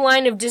a new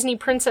line of Disney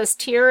Princess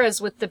tiaras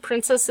with the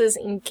princesses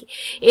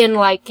in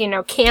like, you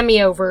know,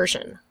 cameo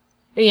version.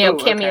 You know,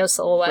 cameo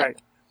silhouette.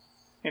 Right.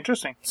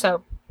 Interesting.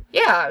 So,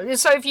 yeah.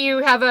 So if you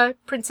have a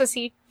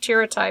princessy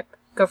tiara type,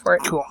 go for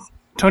it. Cool.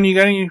 Tony, you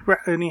got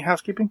any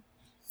housekeeping?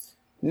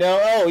 No,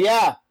 oh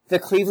yeah. The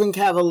Cleveland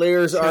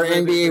Cavaliers are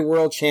NBA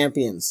World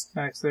Champions.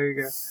 Nice, there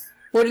you go.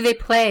 What do they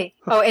play?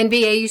 Oh,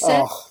 NBA, you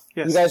said? Oh,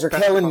 yes, you guys are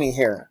killing me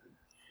here.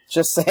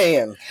 Just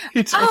saying.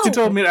 He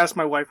told me to ask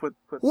my wife what...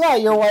 Yeah,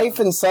 your wife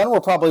and son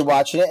were probably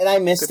watching it, and I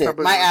missed it.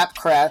 My app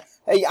crashed.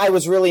 I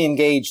was really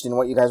engaged in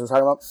what you guys were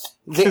talking about.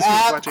 The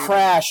app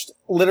crashed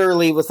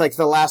literally with like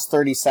the last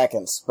 30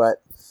 seconds,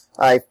 but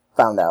I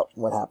found out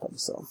what happened,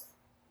 so...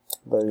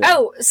 But, yeah.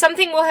 Oh,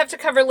 something we'll have to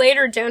cover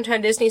later, Downtown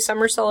Disney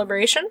Summer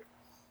Celebration.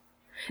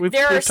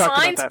 There are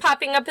signs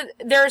popping up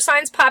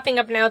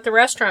now at the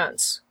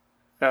restaurants.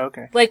 Oh,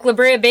 okay. Like La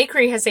Brea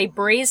Bakery has a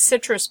braised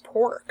citrus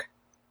pork.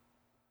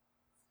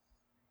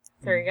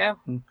 There you go.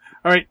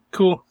 All right,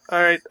 cool.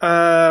 All right,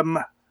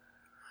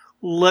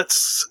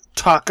 let's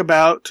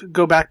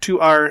go back to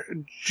our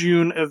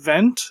June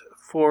event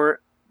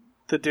for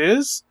the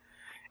Diz.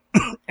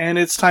 And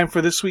it's time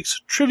for this week's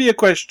trivia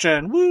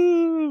question.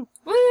 Woo!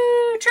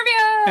 Woo!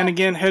 Trivia! And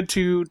again, head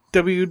to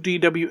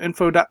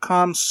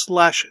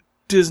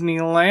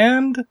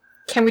www.info.com/Disneyland.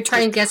 Can we try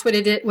and guess what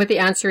the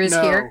answer is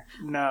here?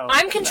 No.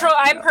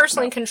 I'm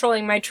personally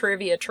controlling my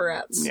trivia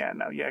Tourette's. Yeah,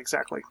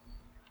 exactly.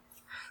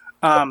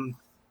 And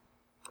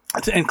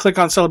click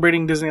on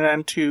Celebrating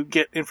Disneyland to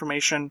get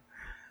information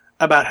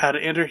about how to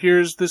enter.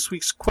 Here's this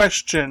week's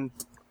question,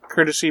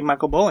 courtesy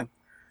Michael Bowling.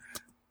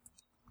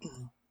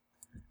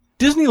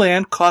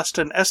 Disneyland cost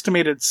an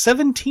estimated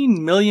 $17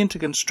 million to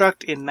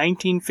construct in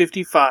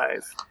 1955.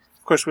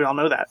 Of course, we all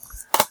know that.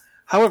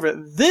 However,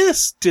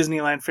 this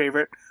Disneyland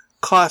favorite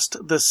cost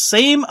the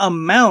same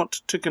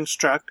amount to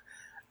construct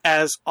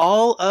as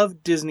all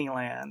of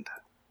Disneyland.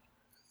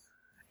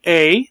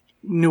 A.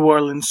 New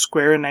Orleans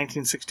Square in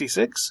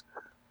 1966.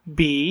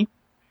 B.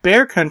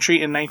 Bear Country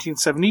in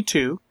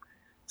 1972.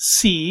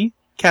 C.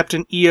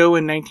 Captain EO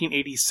in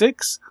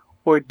 1986.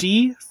 Or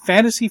D.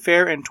 Fantasy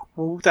Fair in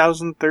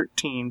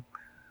 2013.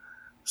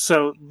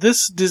 So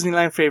this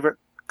Disneyland favorite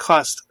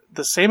cost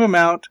the same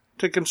amount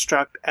to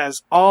construct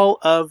as all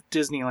of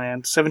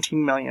Disneyland,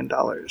 $17 million.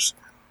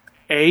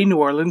 A, New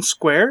Orleans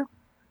Square.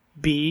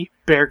 B,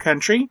 Bear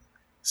Country.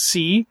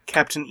 C,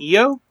 Captain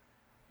EO.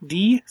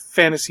 D,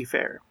 Fantasy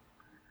Fair.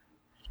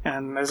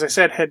 And as I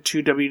said, head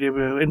to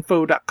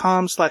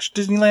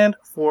www.info.com/Disneyland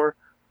for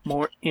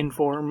more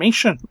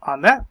information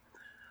on that.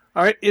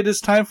 Alright, it is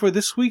time for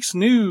this week's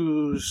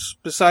news,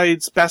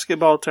 besides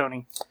basketball,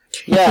 Tony.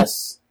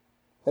 Yes.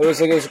 It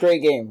was a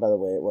great game, by the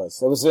way, it was.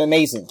 It was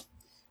amazing.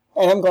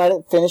 And I'm glad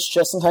it finished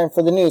just in time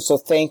for the news, so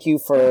thank you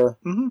for...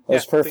 It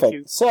was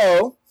perfect.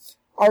 So,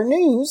 our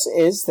news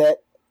is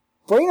that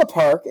Buena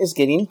Park is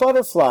getting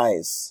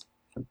butterflies.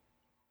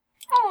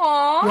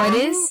 Aww. What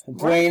is?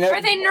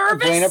 Are they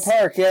nervous? Buena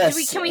Park,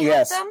 yes. Can we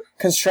help them?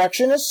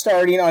 Construction is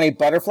starting on a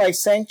butterfly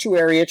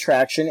sanctuary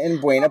attraction in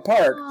Buena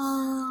Park.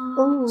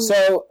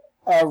 So,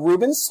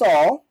 Ruben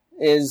Stahl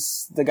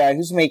is the guy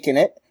who's making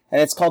it,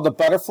 and it's called the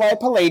Butterfly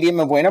Palladium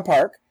in Buena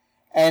Park,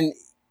 and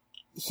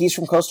he's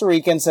from Costa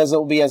Rica and says it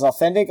will be as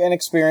authentic an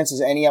experience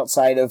as any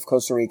outside of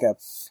Costa Rica.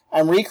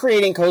 I'm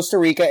recreating Costa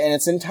Rica in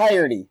its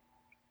entirety.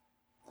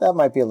 That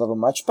might be a little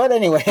much, but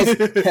anyways,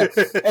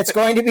 it's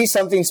going to be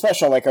something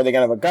special. Like, are they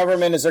going to have a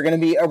government? Are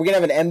we going to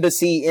have an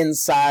embassy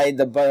inside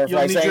the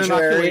butterfly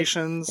sanctuary?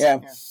 Yeah.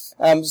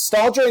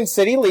 Stahl joined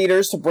city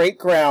leaders to break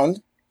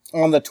ground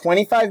on the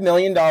 $25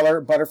 million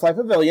butterfly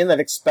pavilion that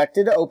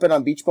expected to open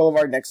on Beach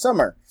Boulevard next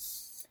summer.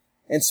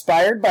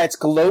 Inspired by its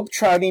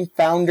globe-trotting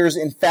founder's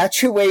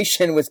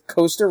infatuation with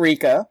Costa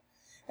Rica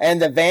and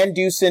the Van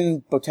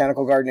Dusen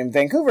Botanical Garden in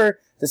Vancouver,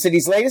 the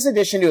city's latest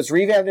addition to its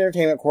revamped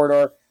entertainment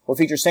corridor will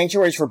feature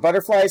sanctuaries for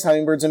butterflies,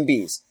 hummingbirds, and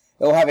bees.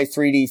 It will have a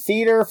 3D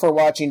theater for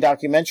watching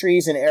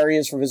documentaries and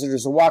areas for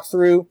visitors to walk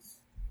through.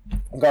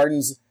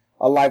 Gardens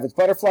alive with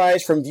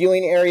butterflies. From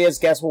viewing areas,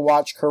 guests will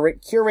watch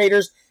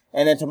curators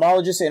and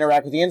entomologists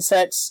interact with the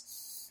insects.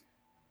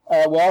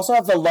 We'll also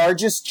have the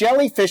largest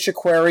jellyfish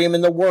aquarium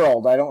in the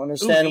world. I don't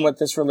understand what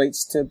this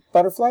relates to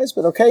butterflies,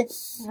 but okay.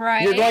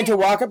 Right. You're going to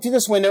walk up to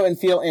this window and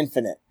feel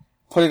infinite.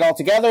 Put it all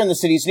together, and the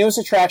city's newest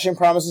attraction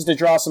promises to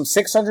draw some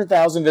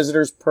 600,000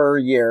 visitors per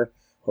year,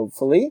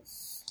 hopefully.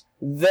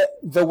 The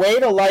way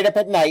it'll light up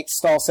at night,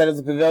 Stahl said of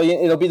the pavilion,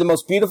 it'll be the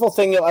most beautiful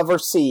thing you'll ever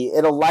see.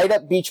 It'll light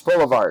up Beach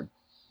Boulevard.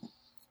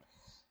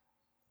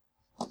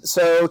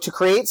 So to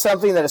create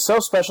something that is so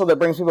special that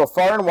brings people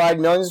far and wide,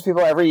 millions of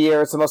people every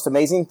year, it's the most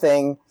amazing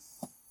thing.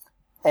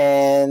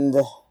 And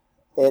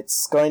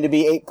it's going to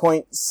be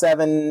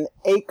 8.7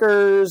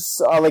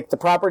 acres, like the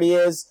property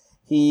is.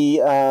 He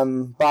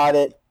bought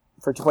it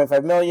for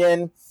 $2.5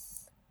 million.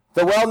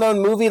 The well-known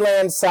Movie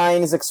Land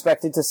sign is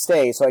expected to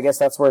stay, so I guess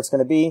that's where it's going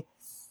to be.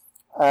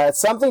 It's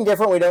something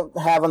different we don't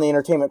have on the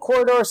entertainment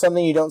corridor,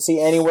 something you don't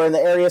see anywhere in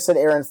the area, said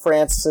Aaron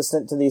France,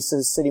 assistant to the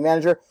city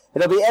manager.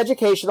 It'll be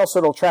educational, so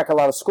it'll track a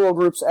lot of school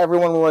groups.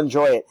 Everyone will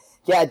enjoy it.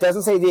 Yeah, it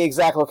doesn't say the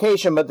exact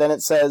location, but then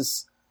it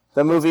says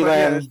the Movie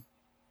Land.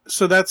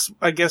 So that's,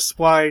 I guess,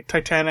 why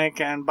Titanic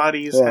and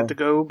Bodies had to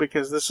go,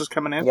 because this is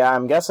coming in? Yeah,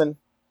 I'm guessing.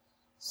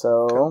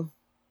 So,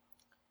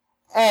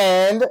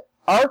 and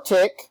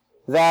ARTIC,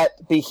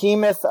 that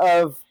behemoth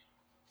of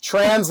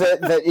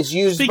transit that is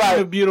used Speaking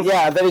of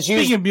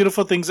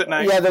beautiful things at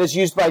night. Yeah, that is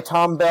used by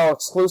Tom Bell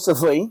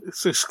exclusively.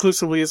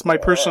 Exclusively is my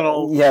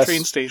personal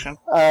train station.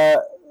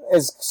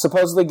 Is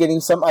supposedly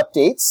getting some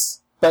updates,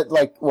 but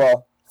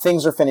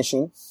things are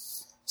finishing.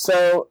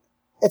 So,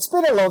 it's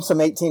been a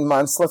lonesome 18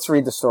 months. Let's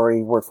read the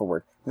story word for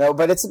word. No,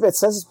 but it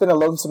says it's been a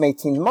lonesome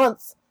 18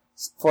 months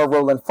for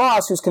Roland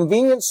Foss, whose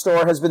convenience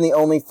store has been the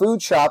only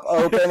food shop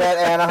open at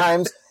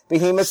Anaheim's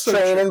behemoth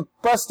train and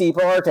bus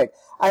depot ARTIC.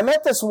 I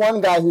met this one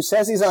guy who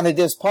says he's on a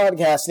Diz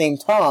podcast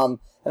named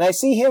Tom, and I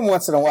see him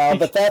once in a while,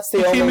 but that's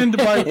the only...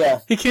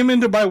 He came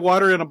in to buy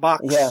water in a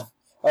box. Yeah.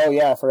 Oh,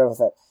 yeah, I forgot about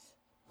that.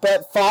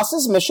 But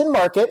Foss's Mission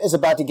Market is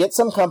about to get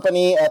some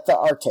company at the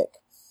ARTIC.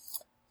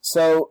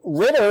 So,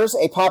 Ritter's,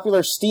 a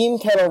popular steam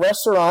kettle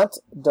restaurant,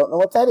 don't know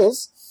what that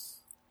is.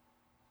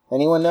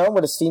 Anyone know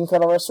what a steam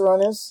kettle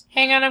restaurant is?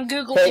 Hang on, I'm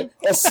Googling.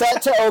 Is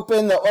set to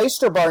open the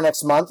Oyster Bar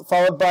next month,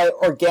 followed by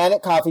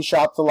organic coffee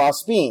shop The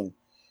Lost Bean.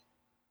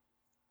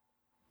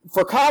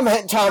 For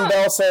comment, Tom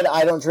Bell said,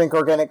 I don't drink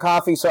organic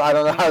coffee, so I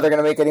don't know how they're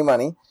going to make any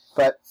money.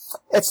 But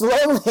it's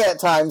lonely at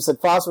times,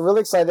 said Foss. We're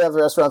really excited to have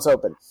the restaurants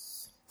open.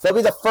 They'll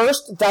be the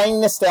first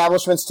dining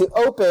establishments to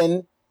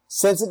open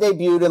since it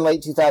debuted in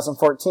late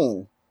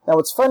 2014. Now,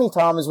 what's funny,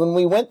 Tom, is when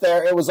we went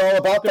there, it was all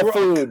about the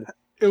food.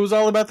 It was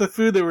all about the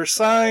food. There were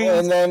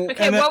signs.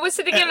 What was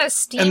it again? A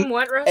steam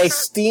what restaurant? A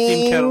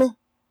steam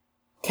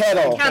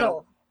kettle.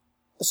 Kettle.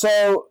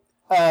 So,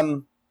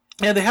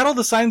 yeah, they had all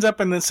the signs up,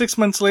 and then 6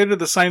 months later,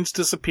 the signs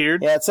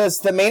disappeared. Yeah, it says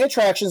the main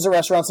attractions of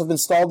restaurants have been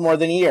stalled more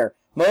than a year.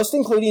 Most,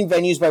 including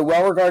venues by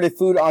well-regarded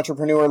food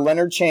entrepreneur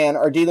Leonard Chan,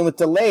 are dealing with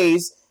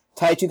delays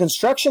tied to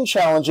construction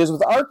challenges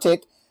with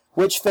ARTIC,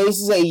 which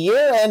faces a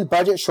year-end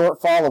budget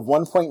shortfall of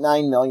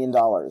 $1.9 million.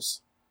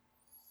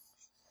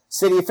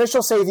 City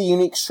officials say the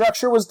unique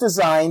structure was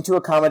designed to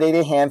accommodate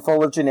a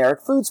handful of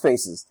generic food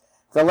spaces.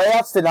 The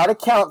layouts did not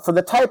account for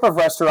the type of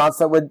restaurants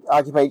that would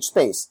occupy each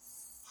space.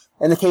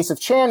 In the case of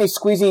Chan, he's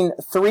squeezing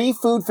 3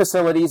 food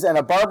facilities and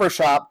a barber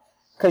shop,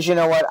 because you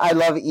know what, I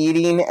love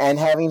eating and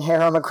having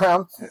hair on the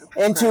ground,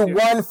 into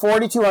one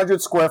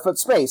 4,200 square foot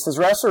space. His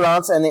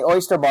restaurants and the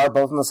oyster bar,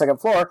 both on the second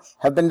floor,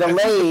 have been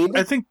delayed.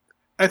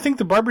 I think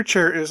the barber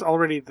chair is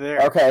already there.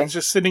 Okay. It's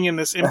just sitting in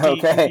this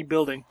empty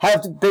building.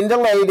 Have been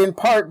delayed in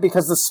part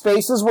because the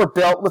spaces were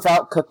built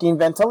without cooking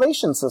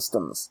ventilation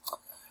systems.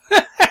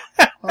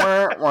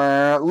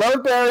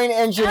 Load-bearing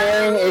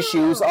engineering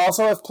issues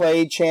also have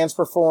plagued Chan's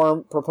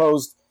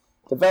proposed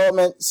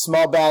development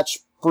small batch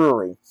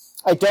brewery.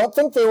 I don't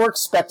think they were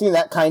expecting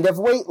that kind of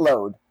weight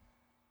load,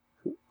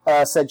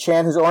 said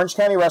Chan, whose Orange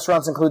County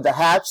restaurants include The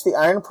Hatch, The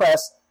Iron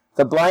Press,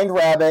 The Blind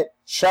Rabbit,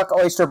 Shuck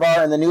Oyster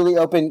Bar, and the newly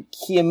opened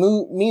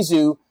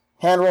Kiyomizu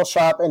Handroll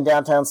Shop in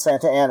downtown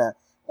Santa Ana.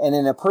 And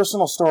in a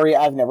personal story,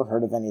 I've never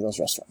heard of any of those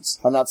restaurants.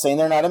 I'm not saying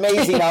they're not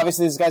amazing.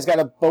 Obviously, this guy's got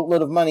a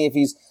boatload of money if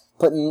he's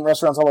putting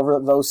restaurants all over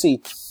the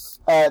OC.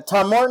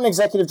 Tom Morton,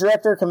 Executive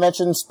Director,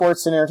 Convention,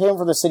 Sports, and Entertainment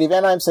for the City of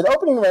Anaheim, said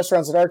opening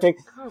restaurants at ARTIC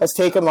has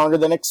taken longer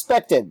than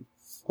expected.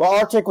 While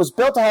ARTIC was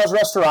built to house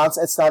restaurants,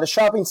 it's not a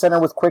shopping center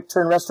with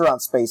quick-turn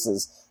restaurant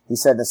spaces, he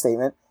said in a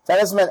statement. That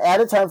has meant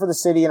added time for the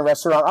city and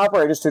restaurant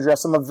operators to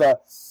address some of the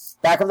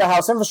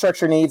back-of-the-house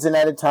infrastructure needs and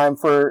added time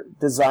for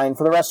design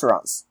for the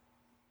restaurants.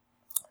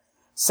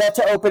 Set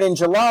to open in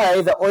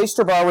July, the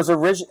Oyster Bar was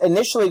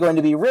initially going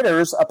to be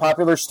Ritter's, a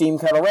popular steam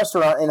kettle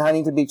restaurant in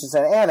Huntington Beach in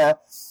Santa Ana,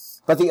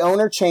 but the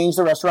owner changed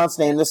the restaurant's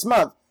name this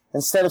month.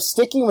 Instead of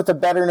sticking with the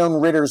better-known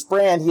Ritter's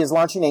brand, he is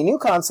launching a new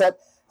concept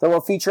that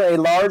will feature a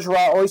large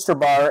raw oyster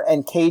bar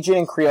and Cajun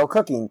and Creole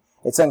cooking.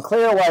 It's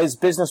unclear why his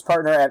business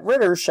partner at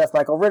Ritter's, Chef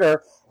Michael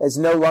Ritter, is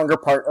no longer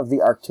part of the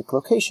ARTIC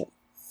location.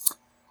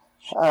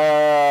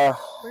 And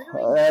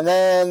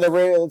then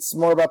it's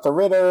more about the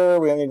Ritter.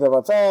 We don't need to know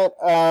about that.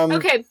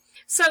 Okay,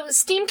 so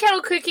steam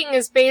kettle cooking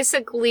is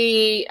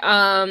basically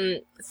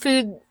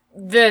food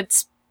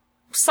that's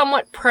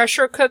somewhat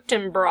pressure cooked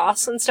in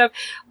broths and stuff.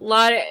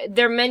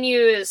 Their menu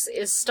is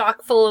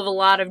stock full of a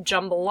lot of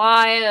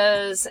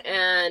jambalayas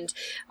and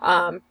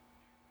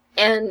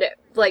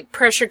like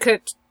pressure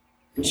cooked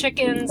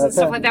chickens and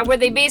stuff like that, where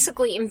they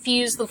basically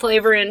infuse the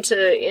flavor into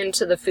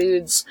the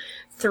foods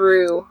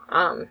through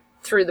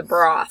the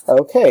broth.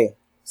 Okay.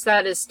 So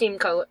that is steam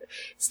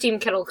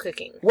kettle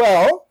cooking.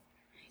 Well,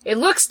 it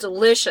looks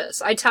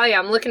delicious. I tell you,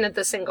 I'm looking at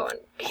this and going.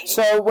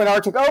 So when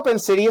ARTIC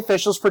opened, city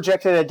officials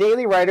projected a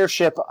daily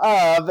ridership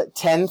of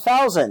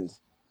 10,000.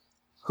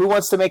 Who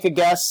wants to make a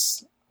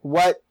guess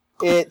what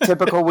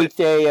typical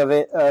weekday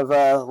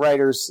of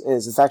riders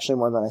is? It's actually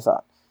more than I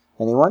thought.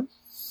 Anyone?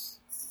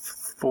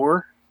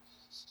 4.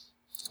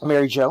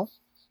 Mary Jo.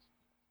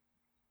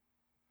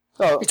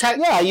 Oh,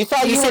 yeah, you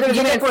thought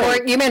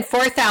you meant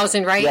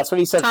 4,000, right? That's what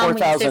he said,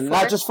 4,000,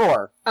 not just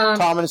 4. Tom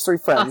and his 3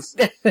 friends.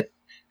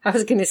 I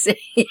was going to say.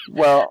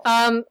 Well,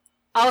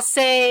 I'll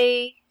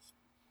say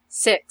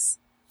 6.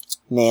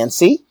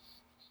 Nancy.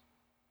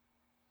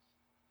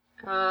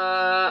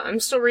 I'm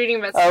still reading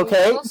about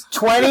okay,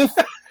 20.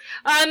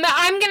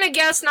 I'm going to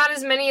guess not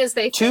as many as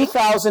they think.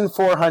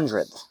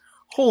 2,400.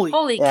 Holy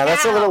cow. Yeah,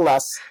 that's a little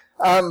less.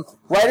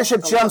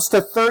 Ridership jumps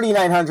to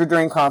 3,900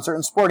 during concert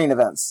and sporting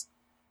events.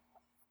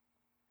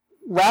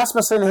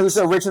 Rasmussen, whose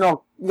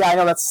original... Yeah, I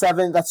know, that's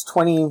 7. That's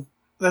 20...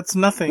 That's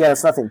nothing. Yeah,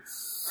 that's nothing.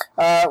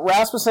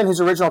 Rasmussen,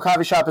 whose original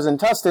coffee shop is in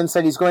Tustin,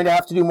 said he's going to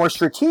have to do more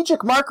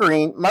strategic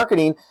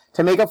marketing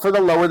to make up for the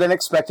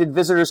lower-than-expected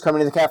visitors coming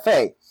to the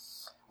cafe.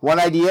 One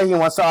idea, he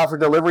wants to offer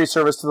delivery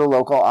service to the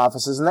local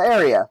offices in the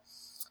area.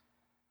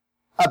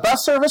 A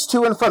bus service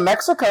to and from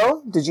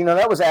Mexico, did you know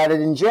that was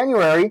added in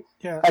January,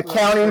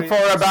 accounting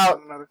for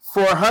about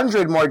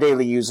 400 more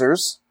daily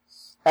users.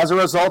 As a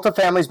result of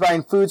families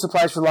buying food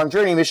supplies for the long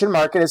journey, Mission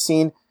Market has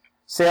seen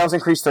sales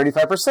increase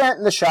 35%,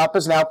 and the shop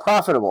is now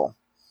profitable.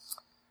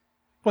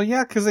 Well,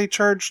 yeah, because they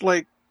charge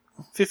like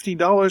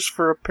 $50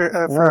 for a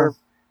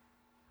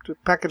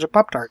package of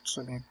Pop-Tarts.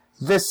 I mean,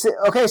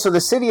 so the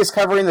city is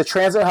covering the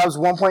Transit Hub's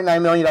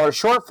 $1.9 million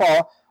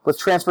shortfall with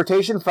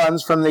transportation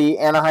funds from the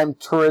Anaheim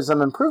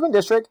Tourism Improvement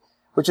District,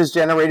 which has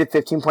generated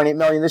 $15.8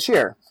 million this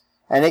year,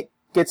 and it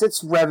gets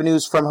its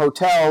revenues from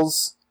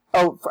hotels.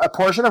 A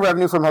portion of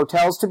revenue from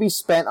hotels to be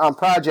spent on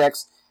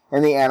projects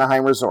in the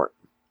Anaheim Resort.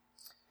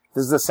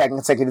 This is the second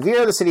consecutive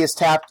year the city has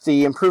tapped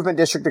the Improvement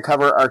District to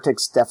cover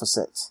ARTIC's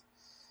deficits.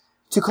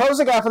 To close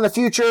the gap in the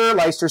future,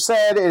 Leister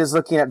said it is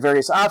looking at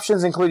various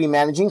options, including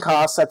managing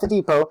costs at the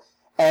depot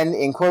and,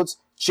 in quotes,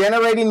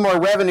 generating more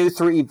revenue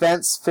through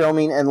events,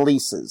 filming, and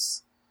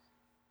leases.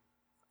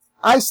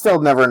 I still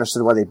never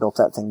understood why they built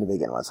that thing to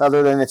begin with,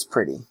 other than it's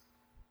pretty.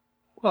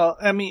 Well,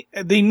 I mean,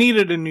 they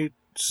needed a new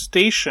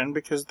station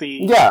because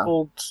the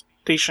old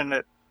station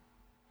at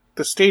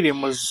the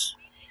stadium was...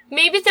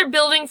 Maybe they're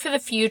building for the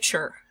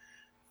future.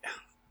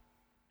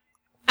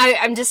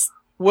 I'm just...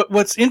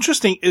 What's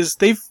interesting is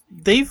they've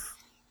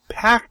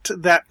packed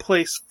that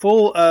place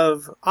full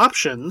of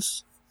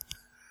options.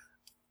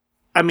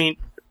 I mean,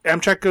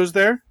 Amtrak goes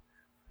there,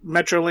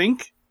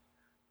 Metrolink,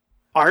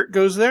 ART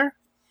goes there,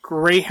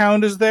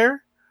 Greyhound is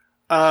there,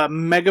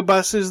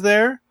 Megabus is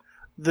there,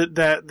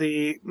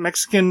 the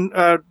Mexican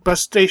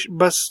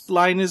bus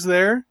line is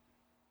there.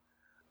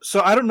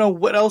 So I don't know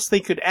what else they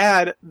could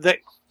add that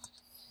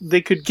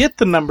they could get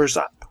the numbers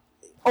up.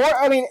 Or,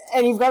 I mean,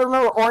 and you've got to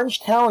remember, Orange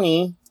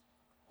County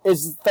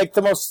is like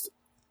the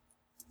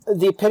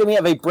epitome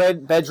of a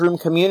bedroom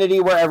community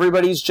where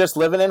everybody's just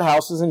living in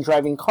houses and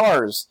driving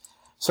cars.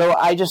 So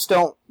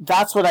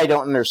that's what I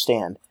don't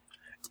understand.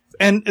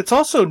 And it's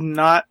also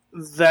not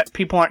that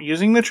people aren't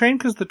using the train,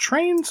 because the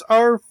trains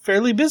are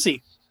fairly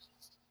busy.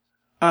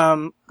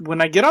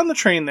 When I get on the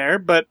train there,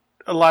 but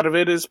a lot of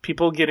it is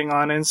people getting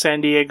on in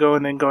San Diego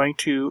and then going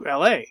to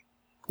LA.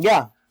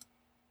 Yeah.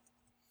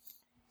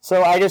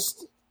 So I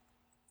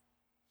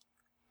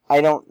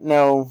don't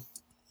know.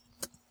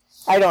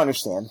 I don't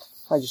understand.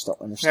 I just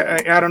don't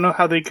understand. I don't know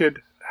how they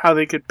could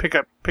pick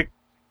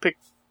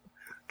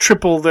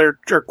triple or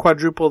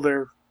quadruple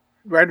their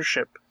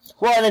ridership.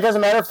 Well, and it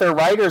doesn't matter if they're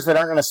riders that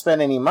aren't going to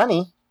spend any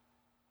money.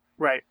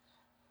 Right.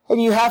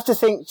 And you have to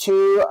think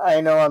too,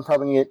 I know I'm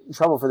probably going to get in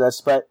trouble for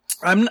this, but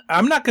I'm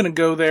not going to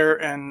go there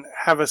and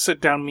have a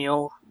sit-down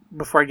meal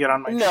before I get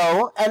on my train.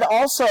 No, and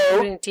also,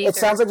 it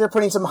sounds like they're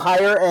putting some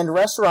higher-end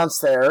restaurants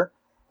there,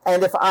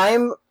 and if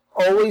I'm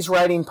always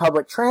riding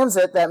public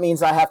transit, that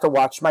means I have to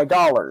watch my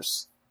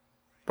dollars.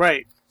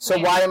 Right. So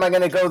why am I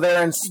going to go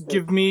there and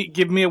give me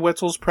a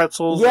Wetzel's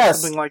Pretzels or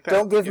something like that?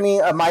 Don't give me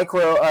a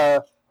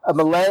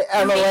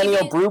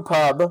millennial brew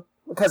pub,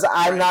 because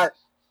I'm not...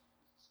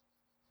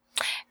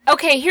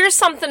 Okay, here's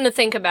something to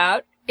think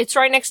about. It's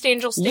right next to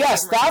Angel Stadium.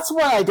 Yes, that's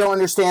why I don't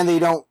understand they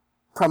don't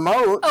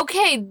promote.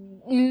 Okay,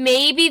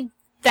 maybe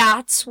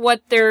that's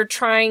what they're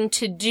trying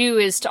to do,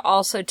 is to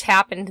also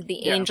tap into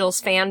the Angels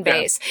fan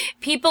base. Yeah.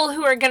 People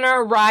who are going to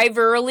arrive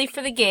early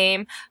for the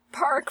game,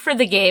 park for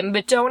the game,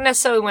 but don't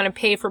necessarily want to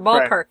pay for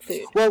ballpark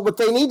food. Well, what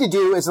they need to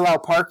do is allow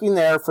parking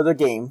there for the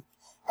game.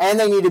 And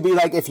they need to be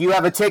like, if you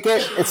have a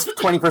ticket, it's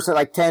 20%,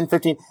 like 10,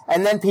 15,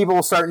 and then people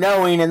will start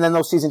knowing, and then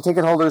those season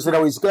ticket holders that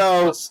always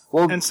go.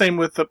 And same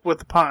with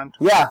the pond.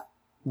 Yeah,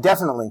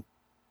 definitely.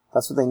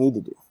 That's what they need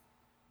to do.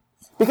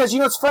 Because,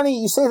 it's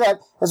funny, you say that,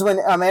 is when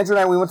Andrew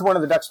and I, we went to one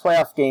of the Ducks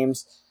playoff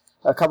games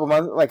a couple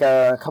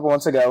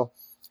months ago,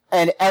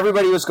 and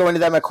everybody was going to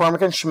that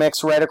McCormick and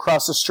Schmick's right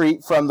across the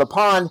street from the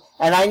pond,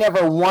 and I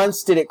never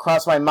once did it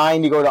cross my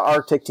mind to go to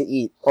ARTIC to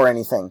eat or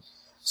anything.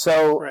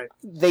 So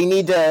they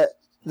need to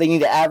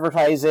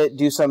advertise it,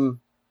 do some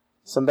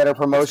better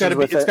promotions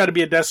with it. It's got to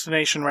be a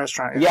destination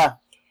restaurant. Yeah.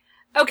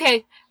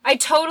 Okay, I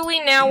totally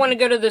now want to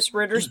go to this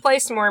Ritter's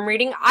place the more I'm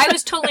reading. I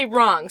was totally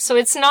wrong. So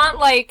it's not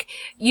like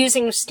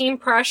using steam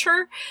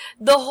pressure.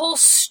 The whole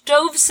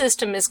stove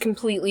system is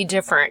completely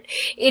different.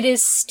 It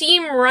is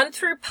steam run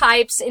through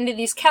pipes into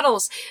these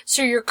kettles.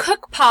 So your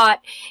cook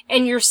pot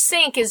and your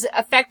sink is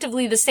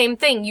effectively the same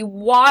thing. You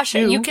wash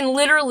it. You can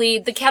literally,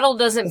 the kettle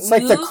doesn't move. It's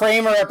like the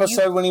Kramer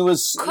episode when he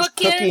was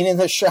cooking in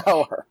the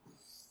shower.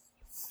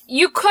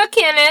 You cook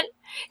in it,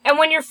 and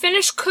when you're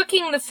finished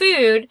cooking the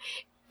food,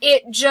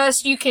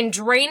 you can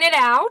drain it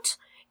out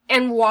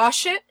and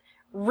wash it,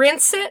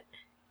 rinse it,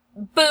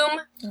 boom,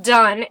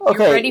 done.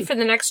 Okay. You're ready for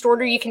the next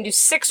order. You can do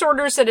 6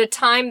 orders at a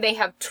time. They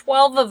have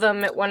 12 of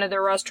them at one of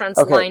their restaurants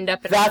lined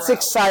up in a row. That's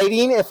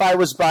exciting if I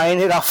was buying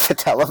it off the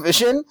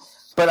television,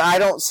 but I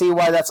don't see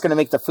why that's going to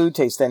make the food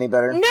taste any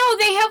better. No,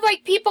 they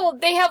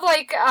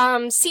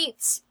have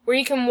seats where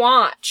you can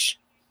watch.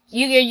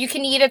 You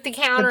can eat at the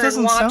counter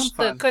and watch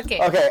the cooking.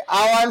 Okay,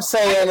 all I'm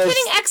saying is...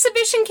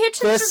 exhibition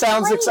kitchens this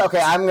sounds okay,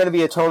 I'm going to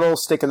be a total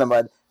stick in the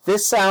mud.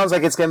 This sounds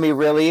like it's going to be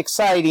really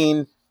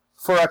exciting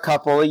for a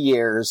couple of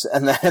years,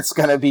 and then it's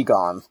going to be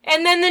gone.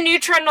 And then the new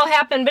trend will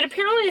happen, but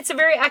apparently it's a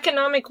very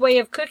economic way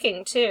of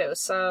cooking, too,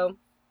 so...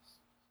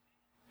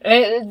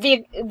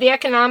 The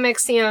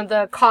economics,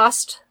 the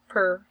cost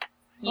per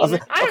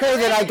unit. Okay,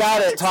 then I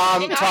got it,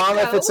 Tom. Tom,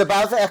 if it's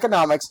about the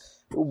economics,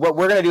 what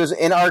we're going to do is,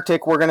 in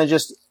ARTIC,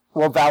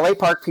 we'll valet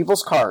park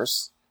people's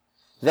cars,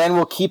 then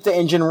we'll keep the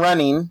engine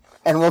running,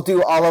 and we'll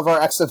do all of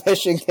our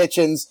exhibition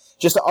kitchens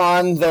just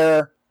on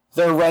their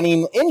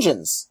running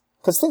engines.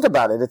 Because think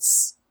about it,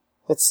 it's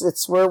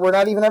we're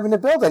not even having to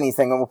build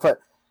anything, and we'll put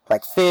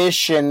like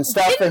fish and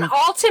stuff. Didn't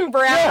Alton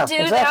Brown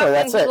do that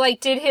when he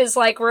did his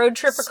road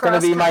trip across country? It's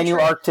going to be my new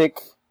ARTIC.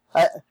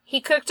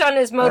 He cooked on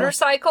his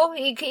motorcycle.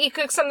 He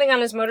cooked something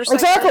on his motorcycle.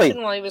 Exactly.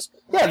 While he was.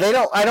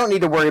 Yeah, I don't need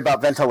to worry about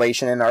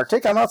ventilation in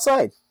ARTIC. I'm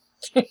outside.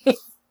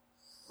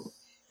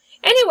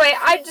 Anyway,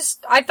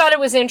 I thought it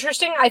was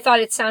interesting. I thought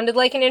it sounded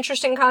like an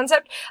interesting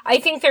concept. I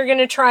think they're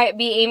going to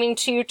be aiming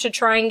to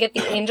try and get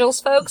the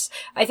Angels folks.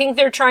 I think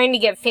they're trying to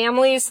get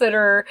families that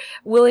are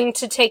willing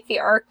to take the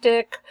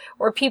Arctic,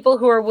 or people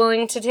who are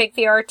willing to take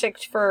the Arctic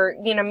for,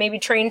 maybe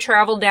train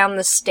travel down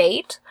the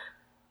state.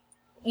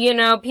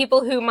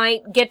 People who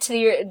might get to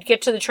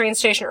the train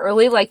station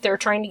early, like they're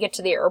trying to get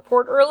to the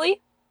airport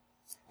early.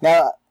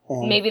 Now,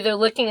 maybe they're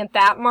looking at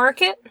that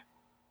market.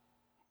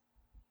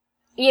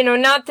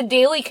 Not the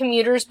daily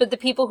commuters, but the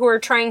people who are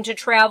trying to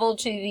travel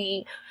to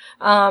the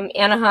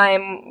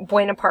Anaheim,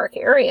 Buena Park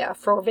area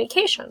for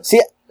vacations.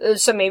 See,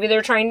 so maybe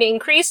they're trying to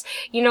increase.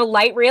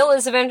 Light rail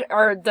is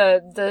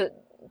the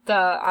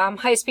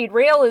high-speed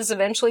rail is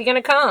eventually going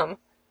to come.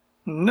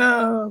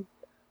 No.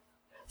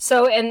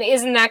 So, and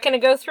isn't that going to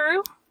go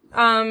through?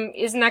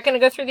 Isn't that going to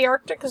go through the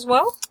Arctic as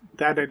well?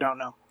 That I don't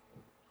know.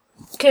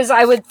 Because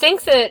I would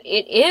think that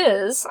it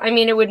is. I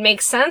mean, it would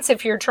make sense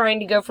if you're trying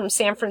to go from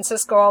San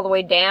Francisco all the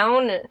way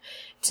down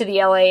to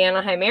the LA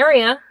Anaheim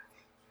area.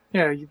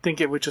 Yeah, you'd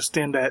think it would just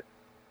end at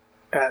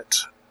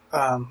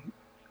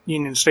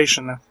Union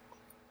Station, though.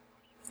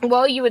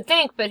 Well, you would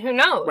think, but who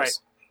knows? Right.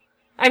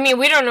 I mean,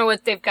 we don't know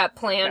what they've got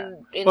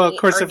planned. Yeah. Well, of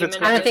course, if it's...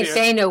 I don't think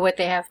they know what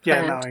they have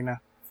planned. Yeah, no, I know.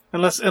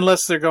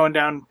 Unless they're going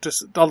down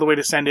all the way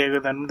to San Diego,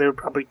 then they would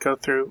probably go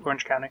through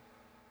Orange County.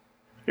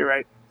 You're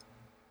right.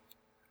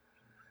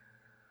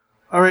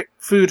 All right,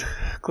 food.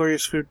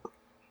 Glorious food.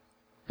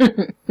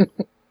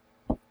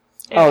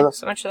 Oh,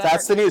 so much of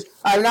that's the news.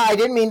 I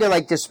didn't mean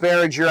to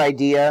disparage your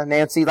idea,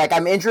 Nancy.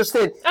 I'm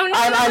interested. Oh, no,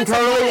 I'm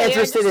totally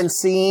interested in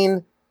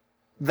seeing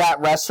that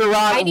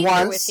restaurant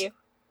once. With you.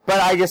 But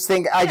I just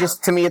think,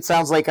 to me, it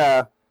sounds like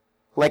a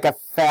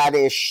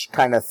fad-ish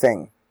kind of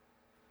thing.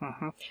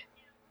 Mm-hmm.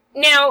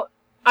 Now,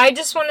 I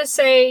just want to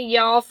say,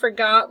 y'all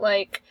forgot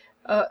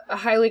a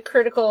highly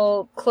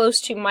critical,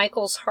 close to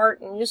Michael's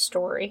heart news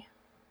story.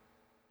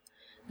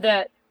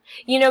 That.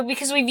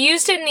 Because we've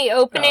used it in the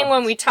opening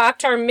when we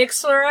talked to our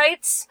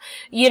Mixlerites,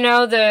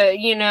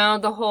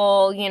 the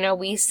whole,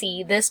 we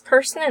see this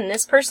person and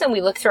this person,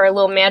 we look through our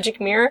little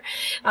magic mirror.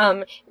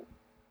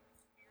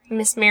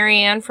 Miss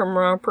Marianne from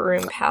Romper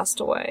Room passed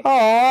away.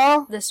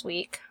 Aww. This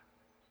week.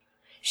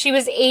 She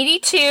was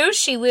 82,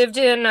 she lived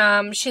in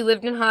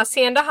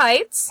Hacienda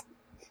Heights.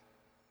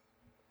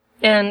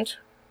 And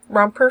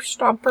Romper,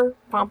 Stomper,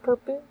 Pomper,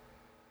 Boo.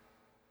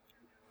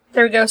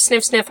 There we go,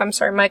 sniff, sniff, I'm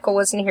sorry, Michael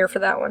wasn't here for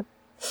that one.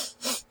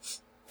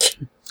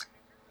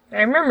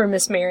 I remember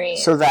Miss Marianne.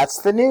 So that's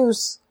the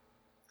news.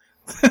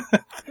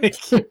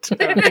 Thank you,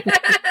 Tom.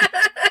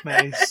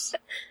 Nice.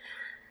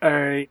 All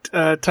right,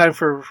 time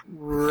for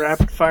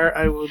rapid fire.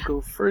 I will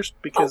go first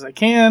because I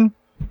can.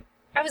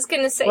 I was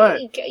going to say, what?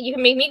 you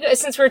can make me go.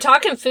 Since we're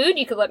talking food,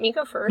 you could let me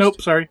go first.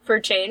 Nope, sorry. For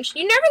a change.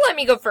 You never let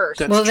me go first.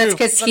 That's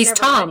because he's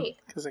Tom.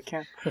 Because I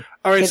can.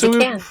 All right, so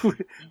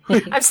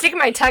I'm sticking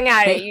my tongue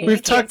out at you.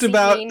 We've talked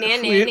about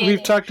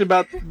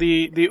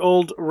the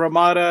old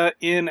Ramada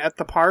Inn at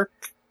the park.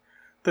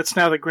 That's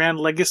now the Grand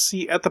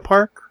Legacy at the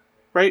park,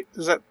 right?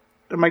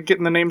 Am I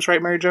getting the names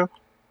right, Mary Jo?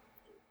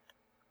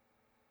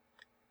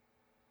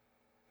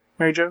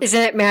 Mary Jo?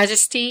 Isn't it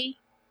Majesty?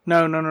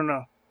 No.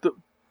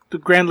 The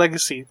Grand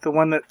Legacy, the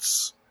one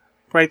that's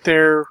right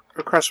there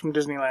across from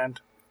Disneyland.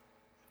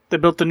 They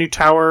built the new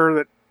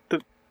tower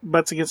that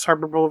butts against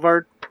Harbor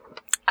Boulevard.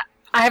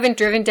 I haven't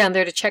driven down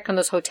there to check on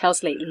those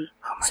hotels lately,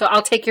 so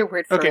I'll take your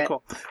word for it. Okay,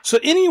 cool. So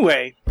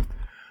anyway,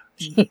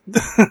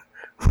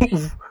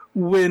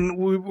 when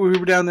we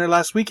were down there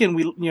last weekend,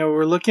 we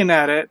were looking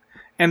at it,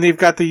 and they've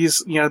got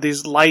these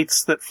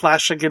lights that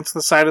flash against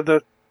the side of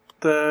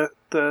the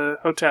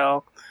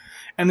hotel,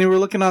 and they were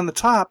looking on the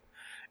top,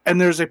 and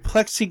there's a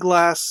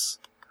plexiglass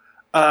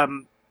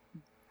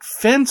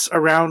fence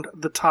around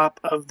the top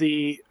on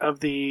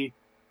the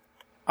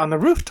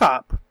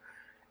rooftop.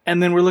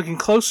 And then we're looking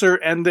closer,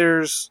 and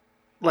there's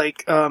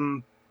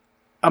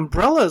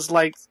umbrellas.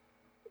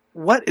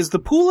 What is the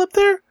pool up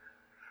there?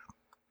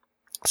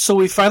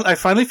 So I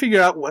finally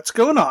figured out what's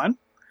going on,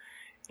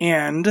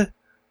 and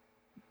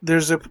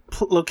there's a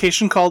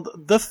location called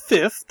the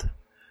Fifth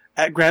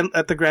at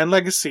the Grand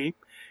Legacy.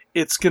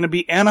 It's going to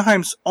be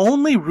Anaheim's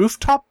only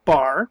rooftop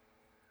bar.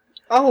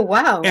 Oh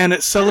wow! And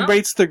it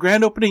celebrates the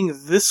grand opening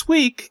this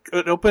week.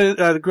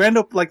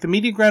 The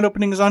media grand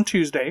opening is on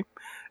Tuesday.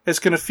 It's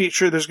going to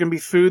feature. There's going to be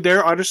food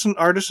there,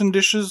 artisan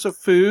dishes of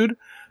food,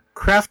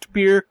 craft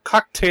beer,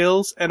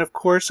 cocktails, and of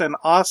course an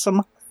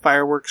awesome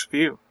fireworks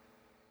view.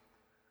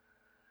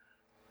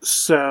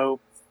 So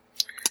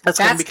that's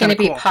going to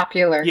be cool.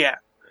 Popular. Yeah.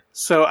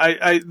 So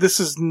this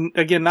is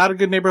again not a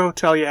good neighborhood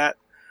hotel yet.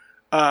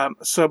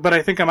 But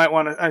I think I'm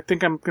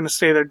going to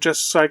stay there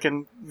just so I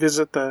can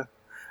visit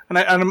and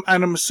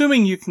I'm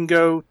assuming you can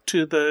go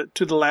to the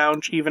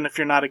lounge even if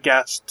you're not a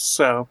guest.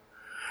 So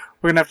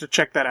we're going to have to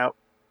check that out.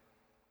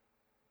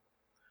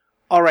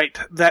 All right.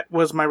 That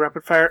was my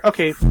rapid fire.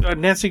 Okay.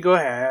 Nancy, go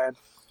ahead.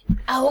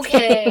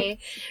 Okay.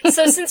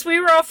 So since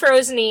we were all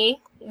frozen-y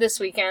this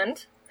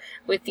weekend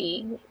with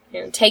the,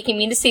 taking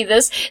me to see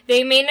this,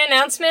 they made an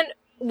announcement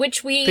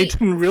which we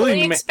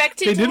fully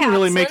expected to happen. They didn't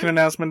really make an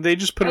announcement. They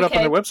just put it up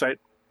on their website.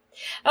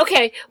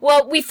 Okay,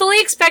 well, we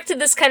fully expected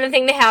this kind of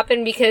thing to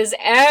happen because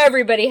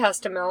everybody has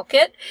to milk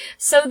it.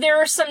 So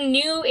there are some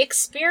new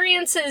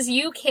experiences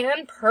you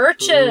can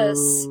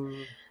purchase.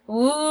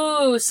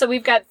 Ooh, so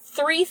we've got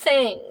 3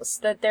 things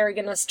that they're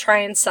going to try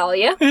and sell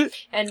you.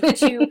 And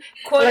to,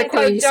 quote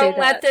unquote, don't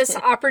let this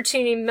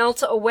opportunity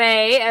melt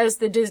away, as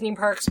the Disney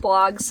Parks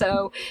blog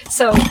so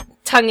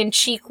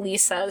tongue-in-cheekly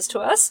says to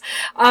us.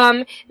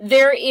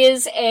 There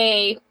is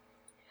a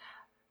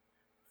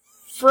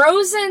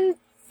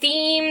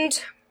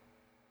Frozen-themed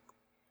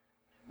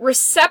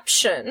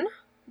reception,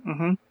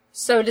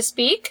 so to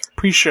speak.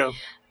 Pre-show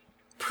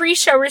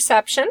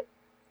reception.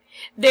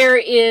 There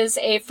is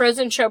a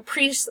Frozen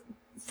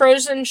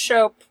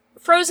pre-show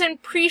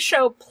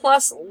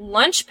plus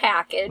lunch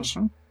package.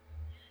 Mm-hmm.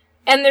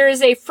 And there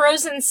is a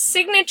Frozen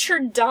signature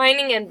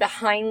dining and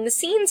behind the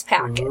scenes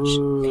package.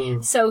 Ooh.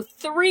 So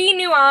 3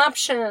 new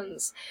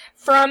options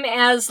from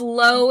as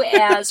low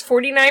as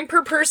 $49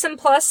 per person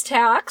plus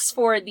tax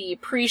for the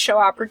pre-show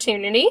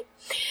opportunity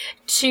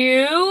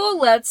to,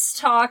 let's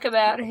talk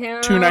about how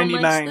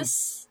 $2.99. much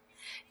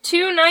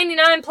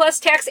 $2.99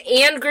 plus tax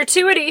and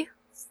gratuity.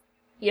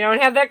 You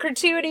don't have that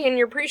gratuity in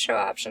your pre-show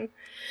option.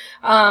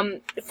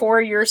 For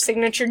your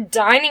signature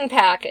dining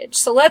package.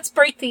 So let's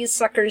break these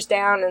suckers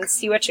down and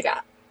see what you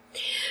got.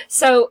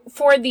 So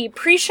for the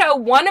pre-show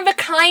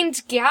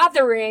one-of-a-kind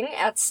gathering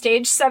at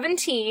stage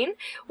 17,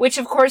 which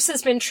of course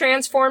has been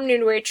transformed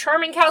into a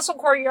charming castle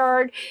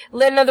courtyard.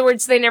 In other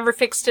words, they never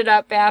fixed it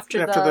up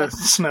after the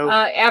snow.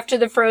 After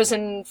the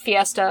Frozen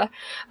Fiesta.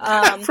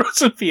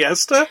 Frozen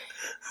Fiesta?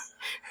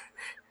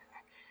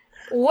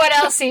 What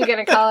else are you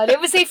going to call it? It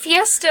was a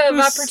fiesta of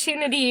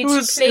opportunity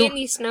to play in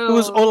the snow. It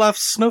was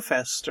Olaf's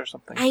Snowfest or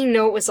something. I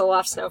know it was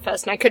Olaf's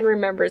Snowfest, and I couldn't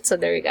remember it, so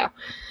there you go.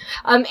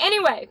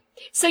 Anyway,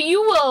 so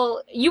you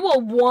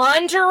will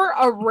wander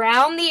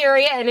around the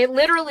area, and it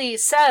literally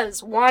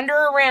says wander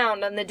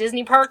around on the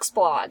Disney Parks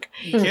blog.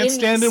 You can't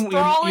stand in.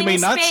 You may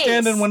not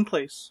stand in one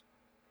place.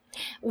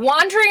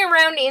 Wandering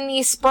around in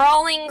the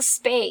sprawling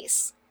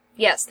space.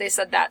 Yes, they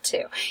said that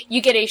too.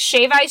 You get a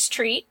shave ice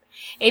treat,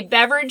 a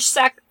beverage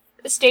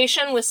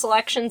station with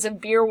selections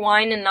of beer,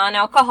 wine, and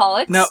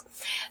non-alcoholics. Now,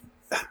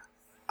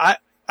 I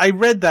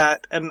read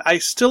that, and I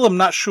still am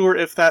not sure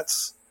if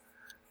that's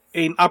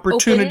an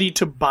opportunity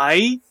to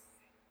buy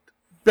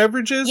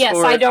beverages. Yes,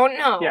 or... I don't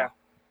know. Yeah.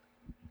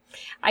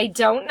 I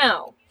don't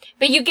know.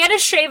 But you get a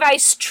shave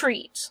ice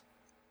treat.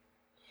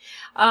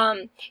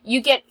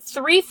 You get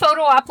 3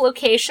 photo op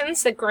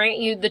locations that grant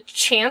you the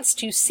chance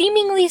to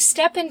seemingly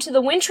step into the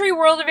wintry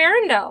world of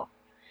Arendelle.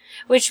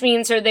 Which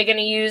means, are they going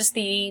to use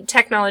the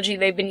technology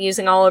they've been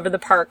using all over the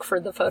park for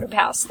the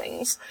PhotoPass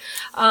things?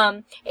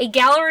 A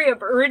gallery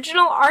of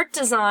original art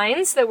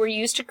designs that were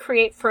used to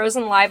create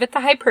Frozen live at the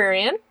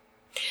Hyperion.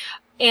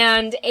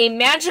 And a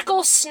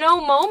magical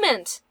snow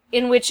moment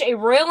in which a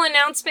royal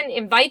announcement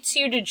invites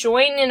you to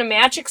join in a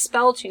magic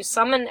spell to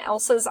summon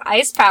Elsa's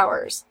ice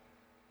powers.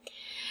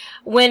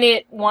 When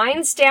it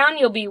winds down,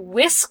 you'll be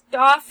whisked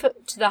off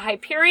to the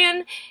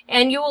Hyperion,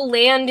 and you will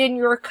land in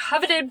your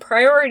coveted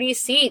priority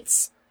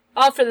seats.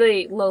 All for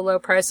the low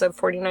price of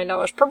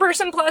 $49 per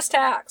person plus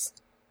tax.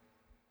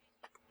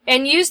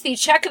 And use the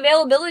check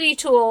availability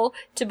tool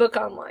to book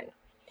online.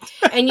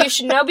 And you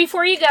should know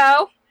before you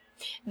go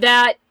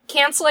that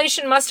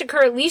cancellation must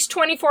occur at least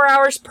 24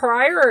 hours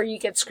prior or you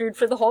get screwed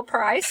for the whole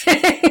price.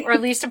 Or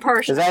at least a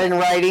partial. Is that in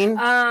writing?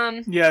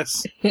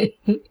 Yes.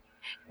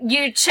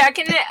 You check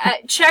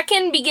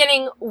in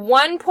beginning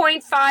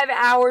 1.5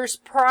 hours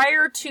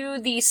prior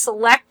to the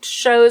select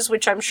shows,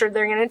 which I'm sure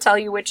they're going to tell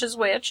you which is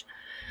which.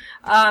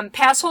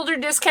 Pass holder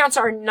discounts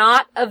are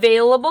not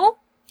available.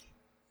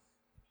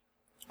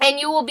 And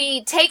you will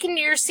be taken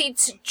to your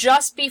seats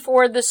just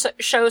before the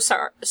show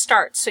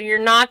starts. So you're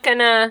not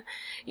gonna,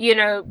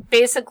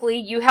 basically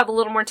you have a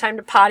little more time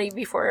to potty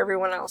before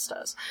everyone else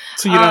does.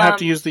 So you don't have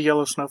to use the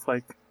yellow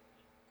snowflake.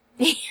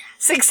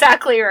 That's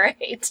exactly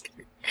right.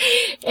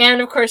 And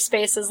of course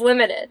space is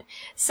limited.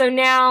 So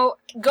now,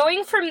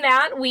 going from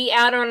that, we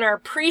add on our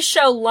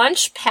pre-show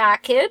lunch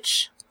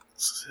package.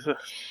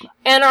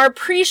 And our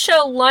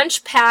pre-show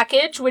lunch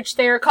package, which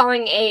they are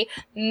calling a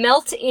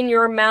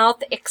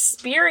melt-in-your-mouth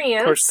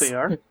experience. Of course they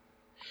are.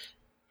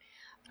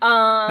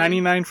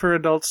 $99 for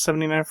adults,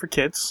 $79 for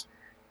kids.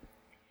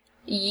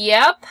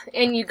 Yep,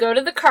 and you go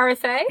to the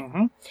Carthay.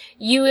 Mm-hmm.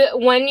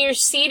 When you're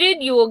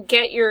seated, you will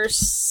get your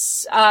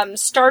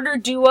starter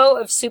duo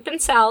of soup and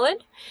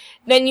salad.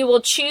 Then you will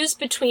choose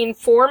between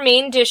 4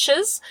 main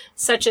dishes,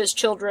 such as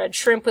chilled red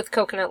shrimp with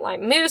coconut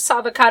lime mousse,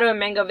 avocado and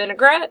mango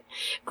vinaigrette,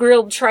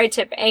 grilled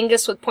tri-tip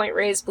Angus with point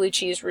raised blue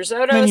cheese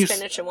risotto,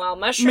 spinach and wild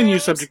mushrooms. Menu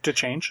subject to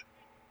change.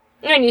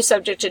 Menu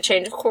subject to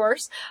change, of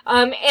course.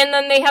 And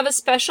then they have a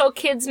special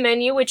kids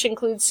menu, which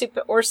includes soup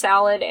or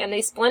salad, and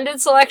a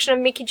splendid selection of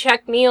Mickey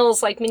Check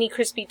meals like mini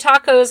crispy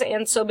tacos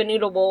and soba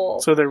noodle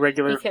bowl. So they're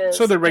regular.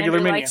 Andrew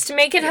menu. Likes to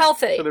make it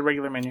healthy. So they're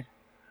regular menu.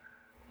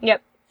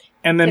 Yep.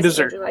 And then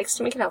dessert. Andrew likes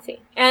to make it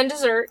healthy. And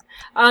dessert.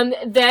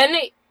 Then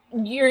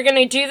you're going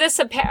to do this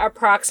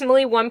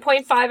approximately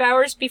 1.5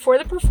 hours before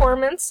the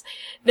performance.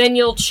 Then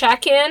you'll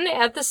check in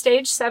at the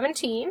stage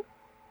 17.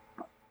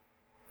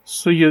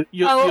 So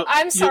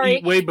I'm sorry. You'll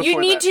eat way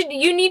before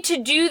you need to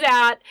do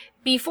that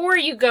before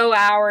you go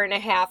hour and a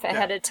half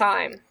ahead of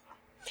time.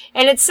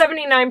 And it's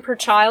 $79 per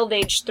child,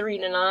 age 3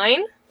 to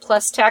 9,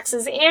 plus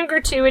taxes and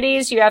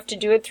gratuities. You have to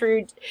do it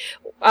through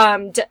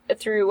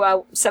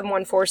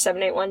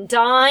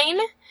 714-781-DINE,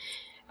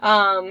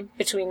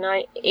 between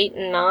 8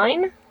 and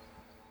 9.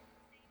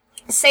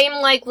 Same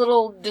like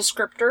little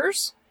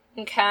descriptors,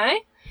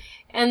 okay?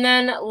 And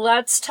then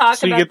let's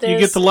talk about this. You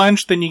get the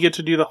lunch, then you get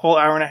to do the whole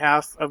hour and a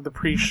half of the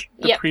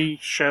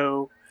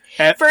pre-show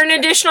For an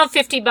additional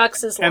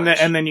 $50 is lunch.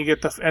 And then you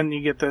get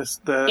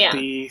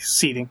the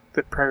seating,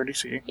 the priority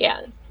seating.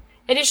 Yeah.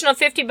 Additional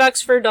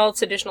 $50 for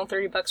adults, additional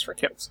 $30 for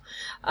kids.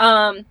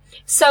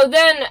 So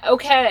then,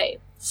 okay.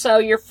 So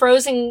your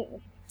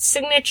frozen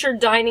signature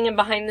dining and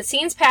behind the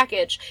scenes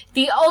package.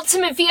 The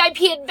ultimate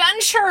VIP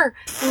adventure!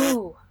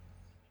 Ooh.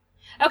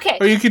 Okay.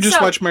 Or you could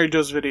just watch Mary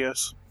Jo's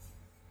videos.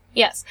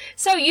 Yes.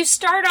 So you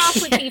start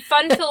off with the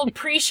fun-filled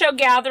pre-show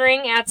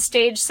gathering at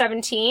stage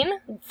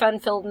 17.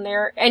 Fun-filled in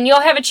there. And you'll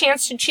have a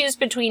chance to choose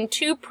between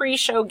 2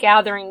 pre-show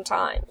gathering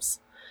times.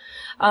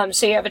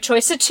 So you have a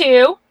choice of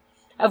 2,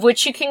 of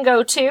which you can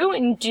go to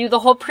and do the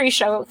whole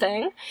pre-show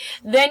thing.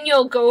 Then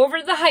you'll go over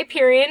to the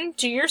Hyperion,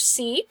 do your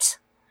seat.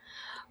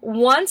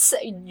 Once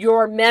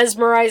your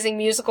mesmerizing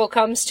musical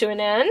comes to an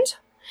end,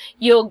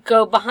 you'll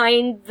go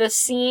behind the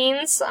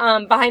scenes,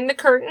 behind the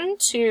curtain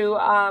to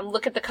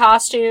look at the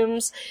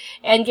costumes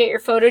and get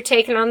your photo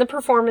taken on the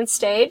performance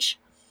stage.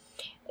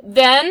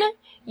 Then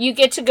you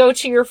get to go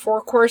to your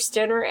 4-course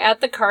dinner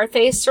at the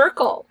Carthay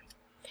Circle.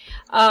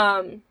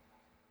 And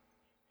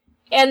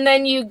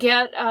then you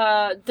get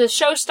the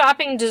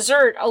show-stopping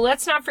dessert. Oh,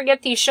 let's not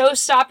forget the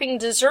show-stopping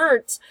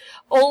desserts.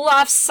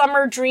 Olaf's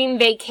Summer Dream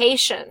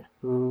Vacation.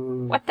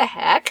 Ooh. What the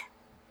heck?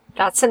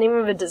 That's the name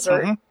of a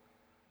dessert?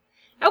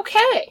 Mm-hmm.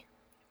 Okay.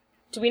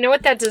 Do we know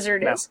what that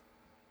dessert is?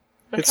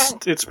 Okay.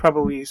 It's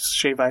probably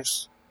shave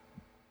ice.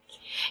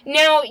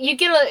 Now,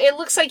 it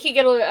looks like you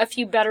get a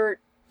few better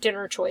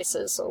dinner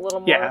choices, a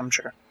little more. Yeah, I'm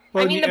sure.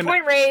 Well, I mean, the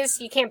point raise,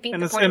 you can't beat the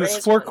point raise. And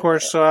it's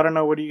 4-course, so I don't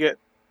know, what do you get?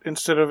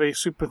 Instead of a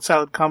soup and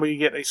salad combo, you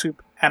get a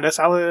soup and a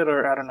salad,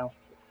 or I don't know.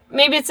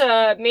 Maybe it's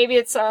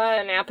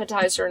an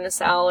appetizer and a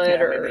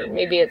salad, or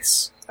maybe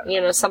it's,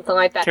 something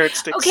like that. Carrot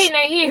sticks. Okay,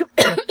 now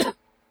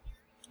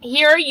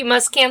here you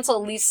must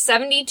cancel at least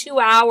 72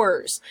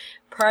 hours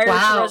prior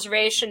to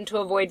reservation to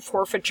avoid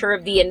forfeiture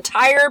of the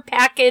entire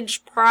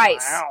package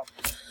price. Wow.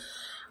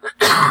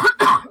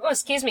 Oh,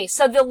 excuse me.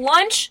 So the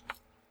lunch,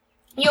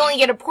 you only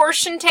get a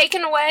portion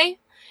taken away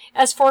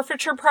as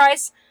forfeiture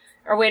price.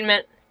 Or wait a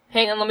minute.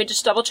 Hang on, let me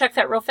just double check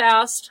that real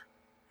fast.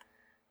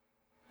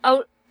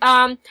 Oh,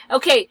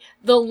 okay.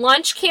 The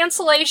lunch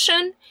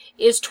cancellation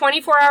is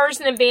 24 hours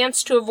in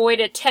advance to avoid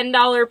a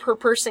 $10 per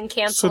person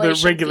cancellation. So their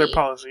regular fee.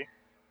 policy.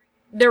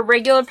 Their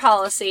regular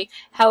policy.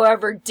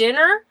 However,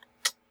 dinner,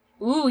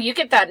 you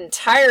get that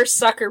entire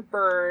sucker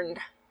burned.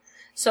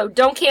 So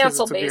don't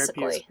cancel,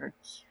 basically.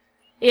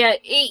 Yeah,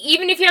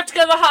 even if you have to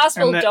go to the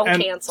hospital, don't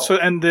cancel. So,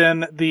 and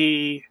then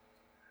the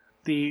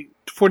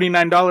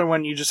 $49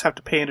 one, you just have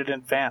to pay it in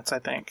advance, I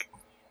think.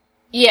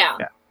 Yeah.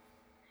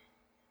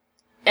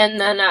 And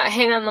then,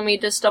 hang on, let me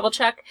just double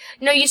check.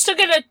 No, you still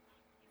get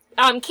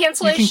a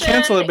cancellation. You can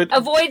cancel it, but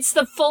avoids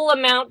the full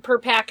amount per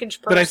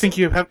package person. But I think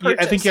you have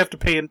to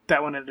pay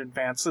that one in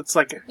advance. It's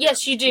like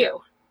yes, you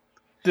do.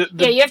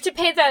 Yeah, you have to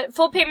pay that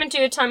full payment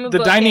due at time of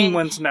booking. The dining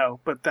ones, no,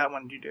 but that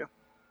one you do.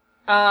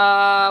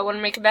 Want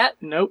to make a bet?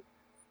 Nope.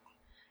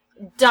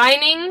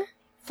 Dining,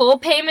 full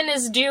payment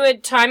is due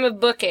at time of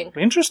booking.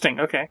 Interesting.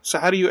 Okay, so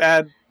how do you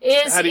add?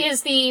 Is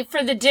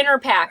for the dinner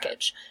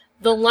package.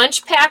 The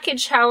lunch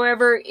package,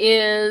 however,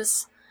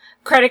 is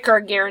credit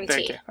card guarantee.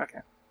 Thank you. Okay.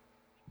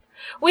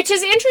 Which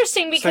is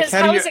interesting because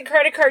how is it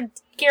credit card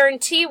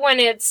guarantee when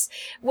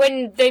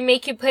they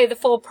make you pay the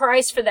full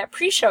price for that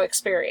pre-show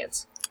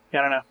experience? Yeah,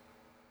 I don't know.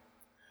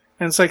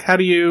 And it's like, how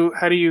do you,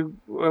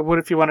 what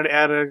if you wanted to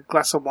add a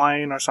glass of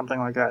wine or something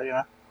like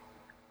that,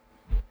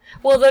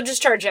 Well, they'll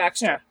just charge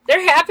extra. Yeah.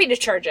 They're happy to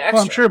charge extra.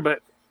 Well, I'm sure, but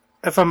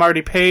if I'm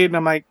already paid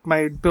and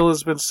my bill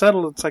has been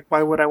settled, it's like,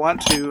 why would I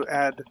want to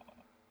add?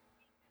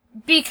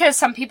 Because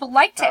some people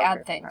like to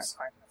add things.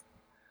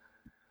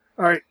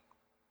 All right.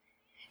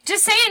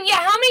 Just saying,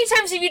 how many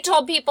times have you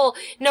told people,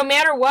 no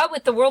matter what,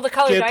 with the World of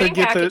Color dining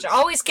package,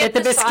 always get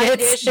the side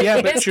dish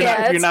and but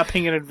biscuits. you're not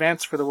paying in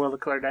advance for the World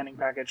of Color dining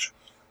package.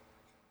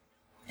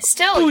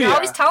 Still, you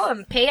always tell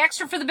them, pay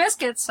extra for the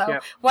biscuits, so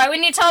why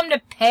wouldn't you tell them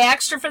to pay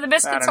extra for the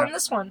biscuits on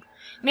this one?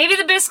 Maybe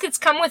the biscuits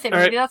come with it.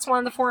 Maybe that's one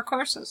of the 4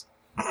 courses.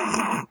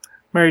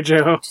 Mary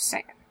Jo, just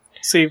saying.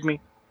 Save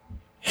me.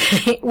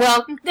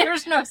 Well,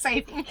 there's no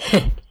saving.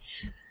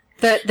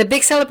 The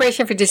big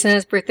celebration for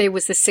Disneyland's birthday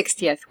was the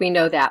 60th. We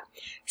know that.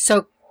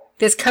 So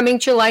this coming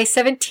July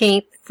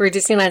 17th for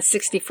Disneyland's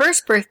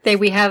 61st birthday,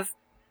 we have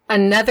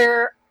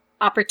another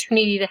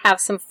opportunity to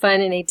have some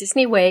fun in a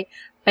Disney way,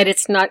 but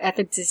it's not at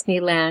the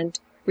Disneyland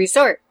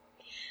Resort.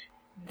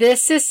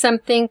 This is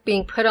something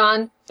being put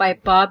on by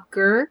Bob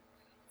Gurr.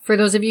 For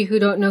those of you who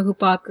don't know who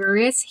Bob Gurr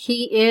is,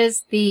 he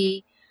is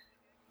the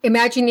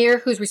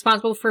Imagineer who's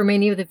responsible for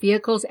many of the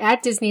vehicles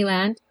at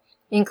Disneyland,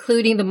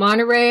 including the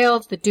monorail,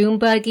 the Doom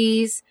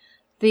buggies,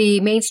 the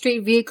Main Street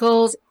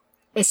vehicles,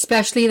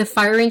 especially the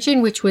fire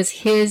engine, which was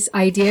his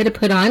idea to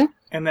put on.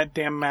 And that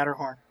damn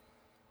Matterhorn.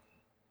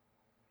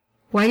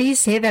 Why do you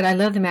say that? I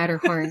love the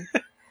Matterhorn.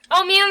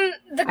 Oh man,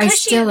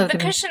 the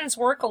cushions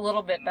work a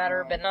little bit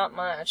better, but not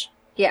much.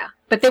 Yeah,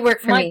 but they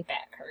work for me. My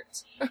back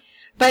hurts.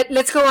 But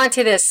let's go on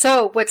to this.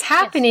 So what's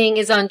happening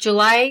is on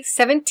July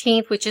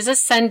 17th, which is a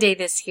Sunday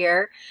this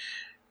year,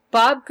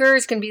 Bob Gurr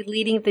is going to be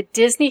leading the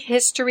Disney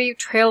History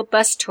Trail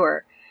bus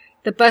tour.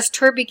 The bus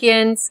tour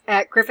begins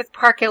at Griffith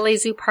Park LA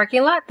Zoo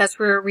parking lot. That's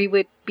where we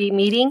would be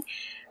meeting.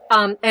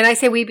 And I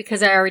say we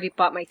because I already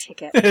bought my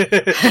ticket.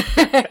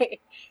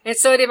 And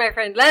so did my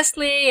friend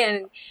Leslie,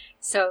 and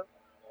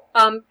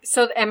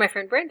and my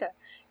friend Brenda.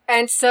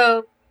 And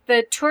so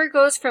the tour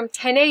goes from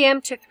 10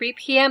 a.m. to 3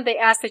 p.m. They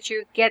ask that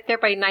you get there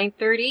by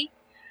 9:30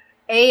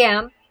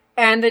 a.m.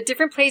 And the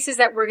different places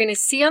that we're going to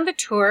see on the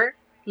tour,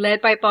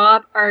 led by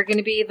Bob, are going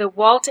to be the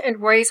Walt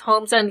and Roy's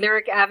homes on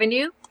Lyric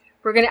Avenue.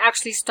 We're going to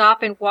actually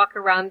stop and walk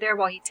around there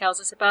while he tells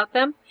us about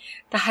them.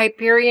 The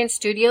Hyperion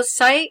Studios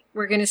site,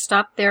 we're going to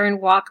stop there and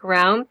walk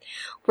around.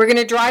 We're going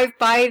to drive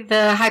by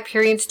the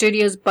Hyperion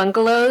Studios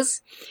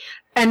bungalows.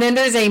 And then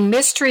there's a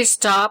mystery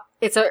stop.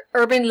 It's an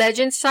urban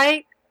legend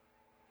site,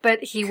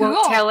 but he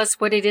won't tell us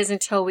what it is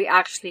until we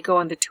actually go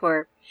on the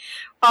tour.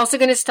 Also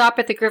going to stop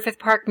at the Griffith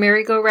Park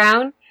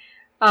merry-go-round,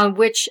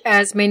 which,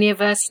 as many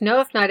of us know,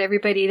 if not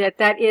everybody,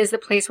 that is the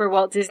place where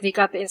Walt Disney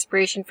got the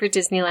inspiration for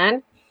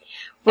Disneyland.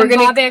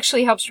 Bob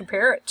actually helps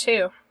repair it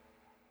too.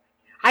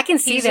 I can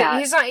see that.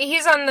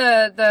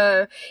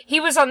 He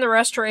was on the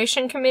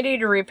restoration committee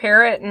to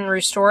repair it and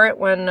restore it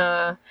when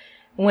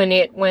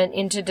it went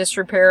into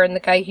disrepair. And the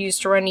guy who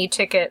used to run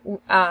e-ticket,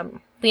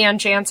 Leon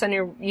Jansen,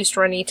 who used to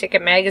run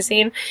e-ticket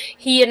magazine,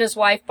 he and his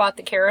wife bought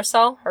the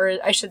carousel, or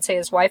I should say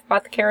his wife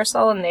bought the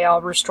carousel, and they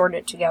all restored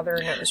it together,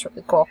 and it was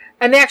really cool.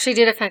 And they actually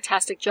did a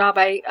fantastic job.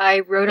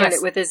 I rode on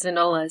it with the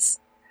Zanolas.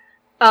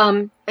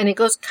 And it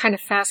goes kind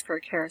of fast for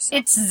a carousel.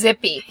 It's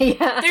zippy.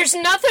 Yeah. There's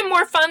nothing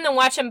more fun than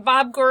watching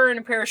Bob Gurr in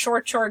a pair of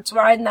short shorts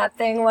riding that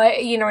thing,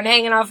 and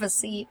hanging off a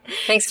seat.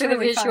 Thanks for the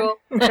visual.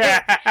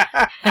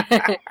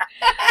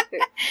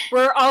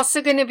 We're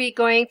also going to be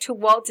going to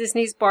Walt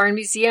Disney's Barn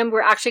Museum.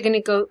 We're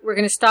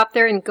going to stop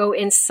there and go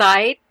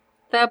inside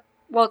the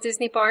Walt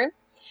Disney Barn.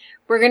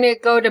 We're going to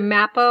go to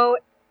MAPO,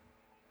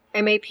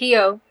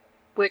 M-A-P-O,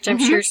 which I'm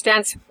sure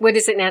stands, what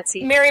is it,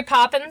 Nancy? Mary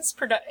Poppins.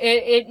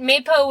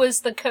 MAPO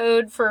was the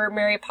code for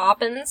Mary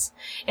Poppins,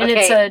 and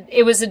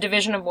it was a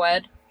division of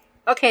WED.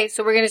 Okay,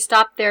 so we're going to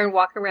stop there and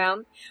walk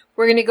around.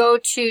 We're going to go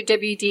to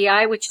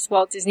WDI, which is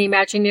Walt Disney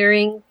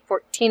Imagineering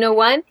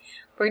 1401.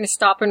 We're going to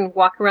stop and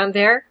walk around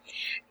there.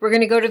 We're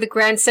going to go to the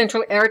Grand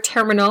Central Air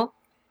Terminal.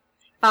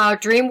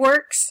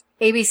 DreamWorks,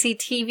 ABC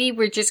TV.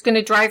 We're just going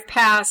to drive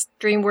past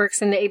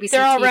DreamWorks and the ABC TV.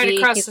 They're all right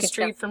across the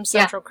street from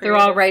Central Creative.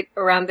 They're all right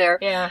around there.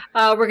 Yeah.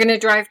 We're going to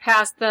drive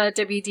past the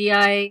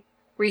WDI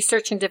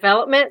Research and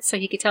Development, so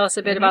he could tell us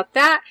a bit about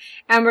that.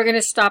 And we're going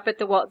to stop at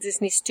the Walt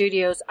Disney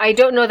Studios. I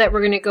don't know that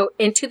we're going to go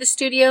into the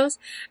studios.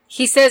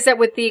 He says that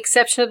with the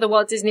exception of the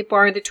Walt Disney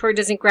Barn, the tour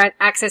doesn't grant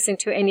access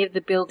into any of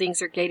the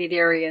buildings or gated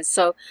areas.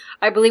 So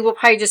I believe we'll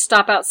probably just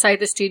stop outside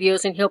the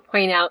studios and he'll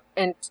point out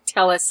and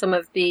tell us some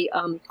of the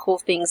cool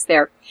things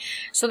there.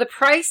 So the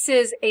price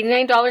is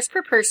 $89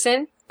 per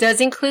person,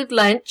 does include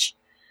lunch.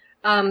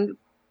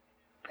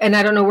 And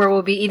I don't know where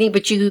we'll be eating,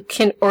 but you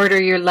can order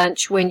your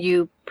lunch when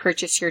you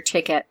purchase your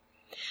ticket.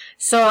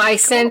 So I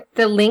sent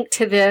the link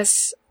to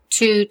this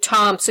to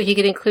Tom so he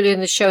could include it in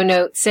the show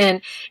notes.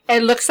 And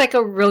it looks like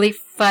a really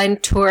fun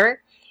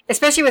tour,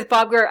 especially with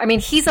Bob Gurr. I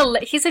mean, he's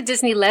a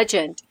Disney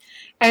legend.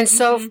 And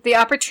so the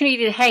opportunity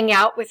to hang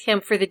out with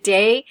him for the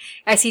day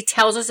as he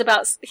tells us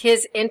about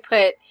his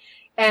input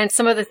and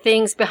some of the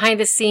things behind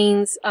the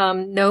scenes,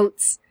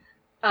 notes,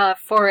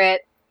 for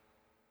it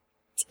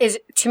is,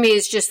 to me,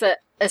 is just a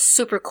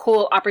super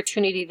cool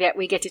opportunity that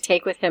we get to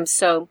take with him.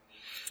 So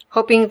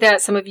hoping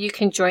that some of you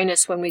can join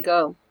us when we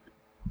go.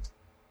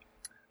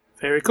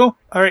 Very cool.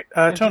 All right,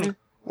 Tony.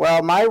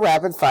 Well, my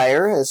rapid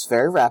fire is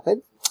very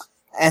rapid.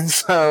 And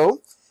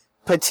so,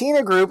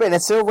 Patina Group, and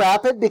it's so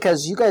rapid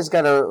because you guys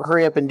got to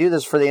hurry up and do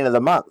this for the end of the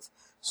month.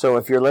 So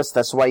if you're listening,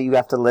 that's why you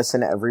have to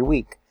listen every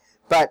week.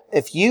 But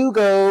if you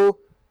go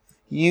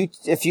to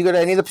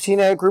any of the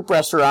Patina Group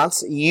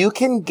restaurants, you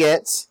can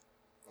get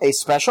a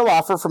special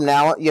offer from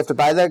now. You have to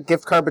buy the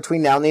gift card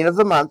between now and the end of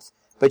the month,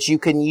 but you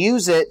can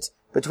use it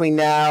between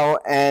now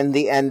and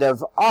the end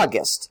of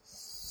August.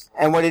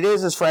 And what it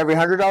is for every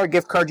 $100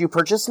 gift card you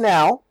purchase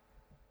now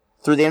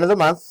through the end of the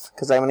month,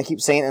 because I'm going to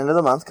keep saying end of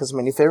the month because it's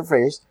my new favorite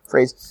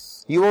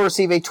phrase, you will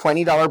receive a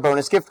 $20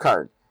 bonus gift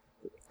card.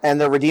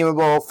 And they're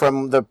redeemable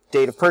from the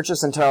date of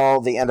purchase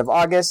until the end of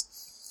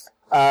August.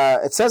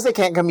 It says they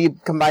can't be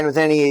combined with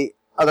any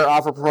other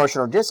offer,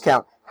 promotion, or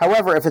discount.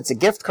 However, if it's a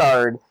gift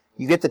card,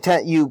 you get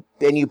the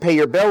you pay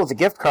your bill with the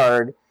gift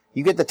card,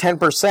 you get the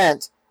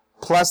 10%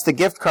 plus the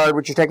gift card,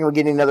 which you're technically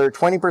getting another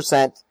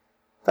 20%.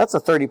 That's a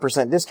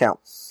 30% discount.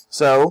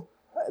 So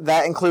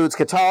that includes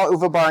Catal,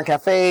 Uva Bar and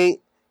Cafe,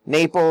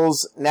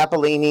 Naples,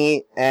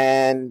 Napolini,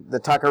 and the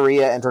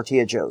Taqueria and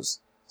Tortilla Joe's.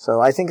 So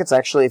I think it's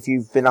actually, if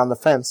you've been on the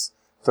fence,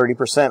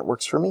 30%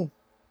 works for me.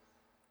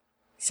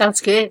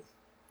 Sounds good.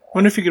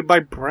 Wonder if you could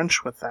buy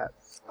brunch with that.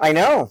 I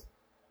know.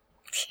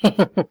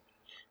 I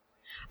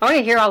want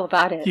to hear all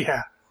about it.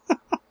 Yeah.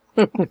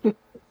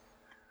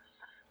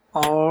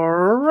 All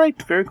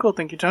right. Very cool.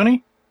 Thank you,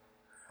 Tony.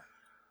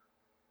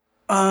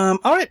 All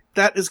right.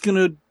 That is going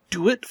to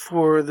do it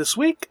for this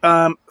week.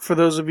 For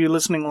those of you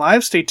listening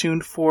live, stay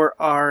tuned for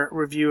our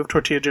review of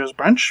Tortilla Joe's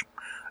Brunch.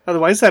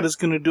 Otherwise, that is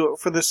going to do it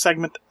for this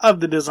segment of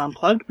the Diz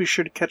Unplugged. Be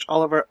sure to catch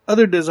all of our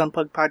other Diz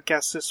Unplugged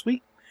podcasts this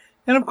week.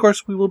 And of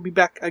course, we will be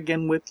back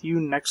again with you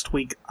next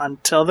week.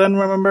 Until then,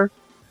 remember,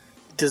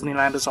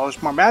 Disneyland is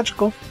always more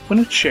magical when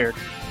it's shared.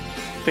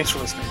 Thanks for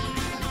listening.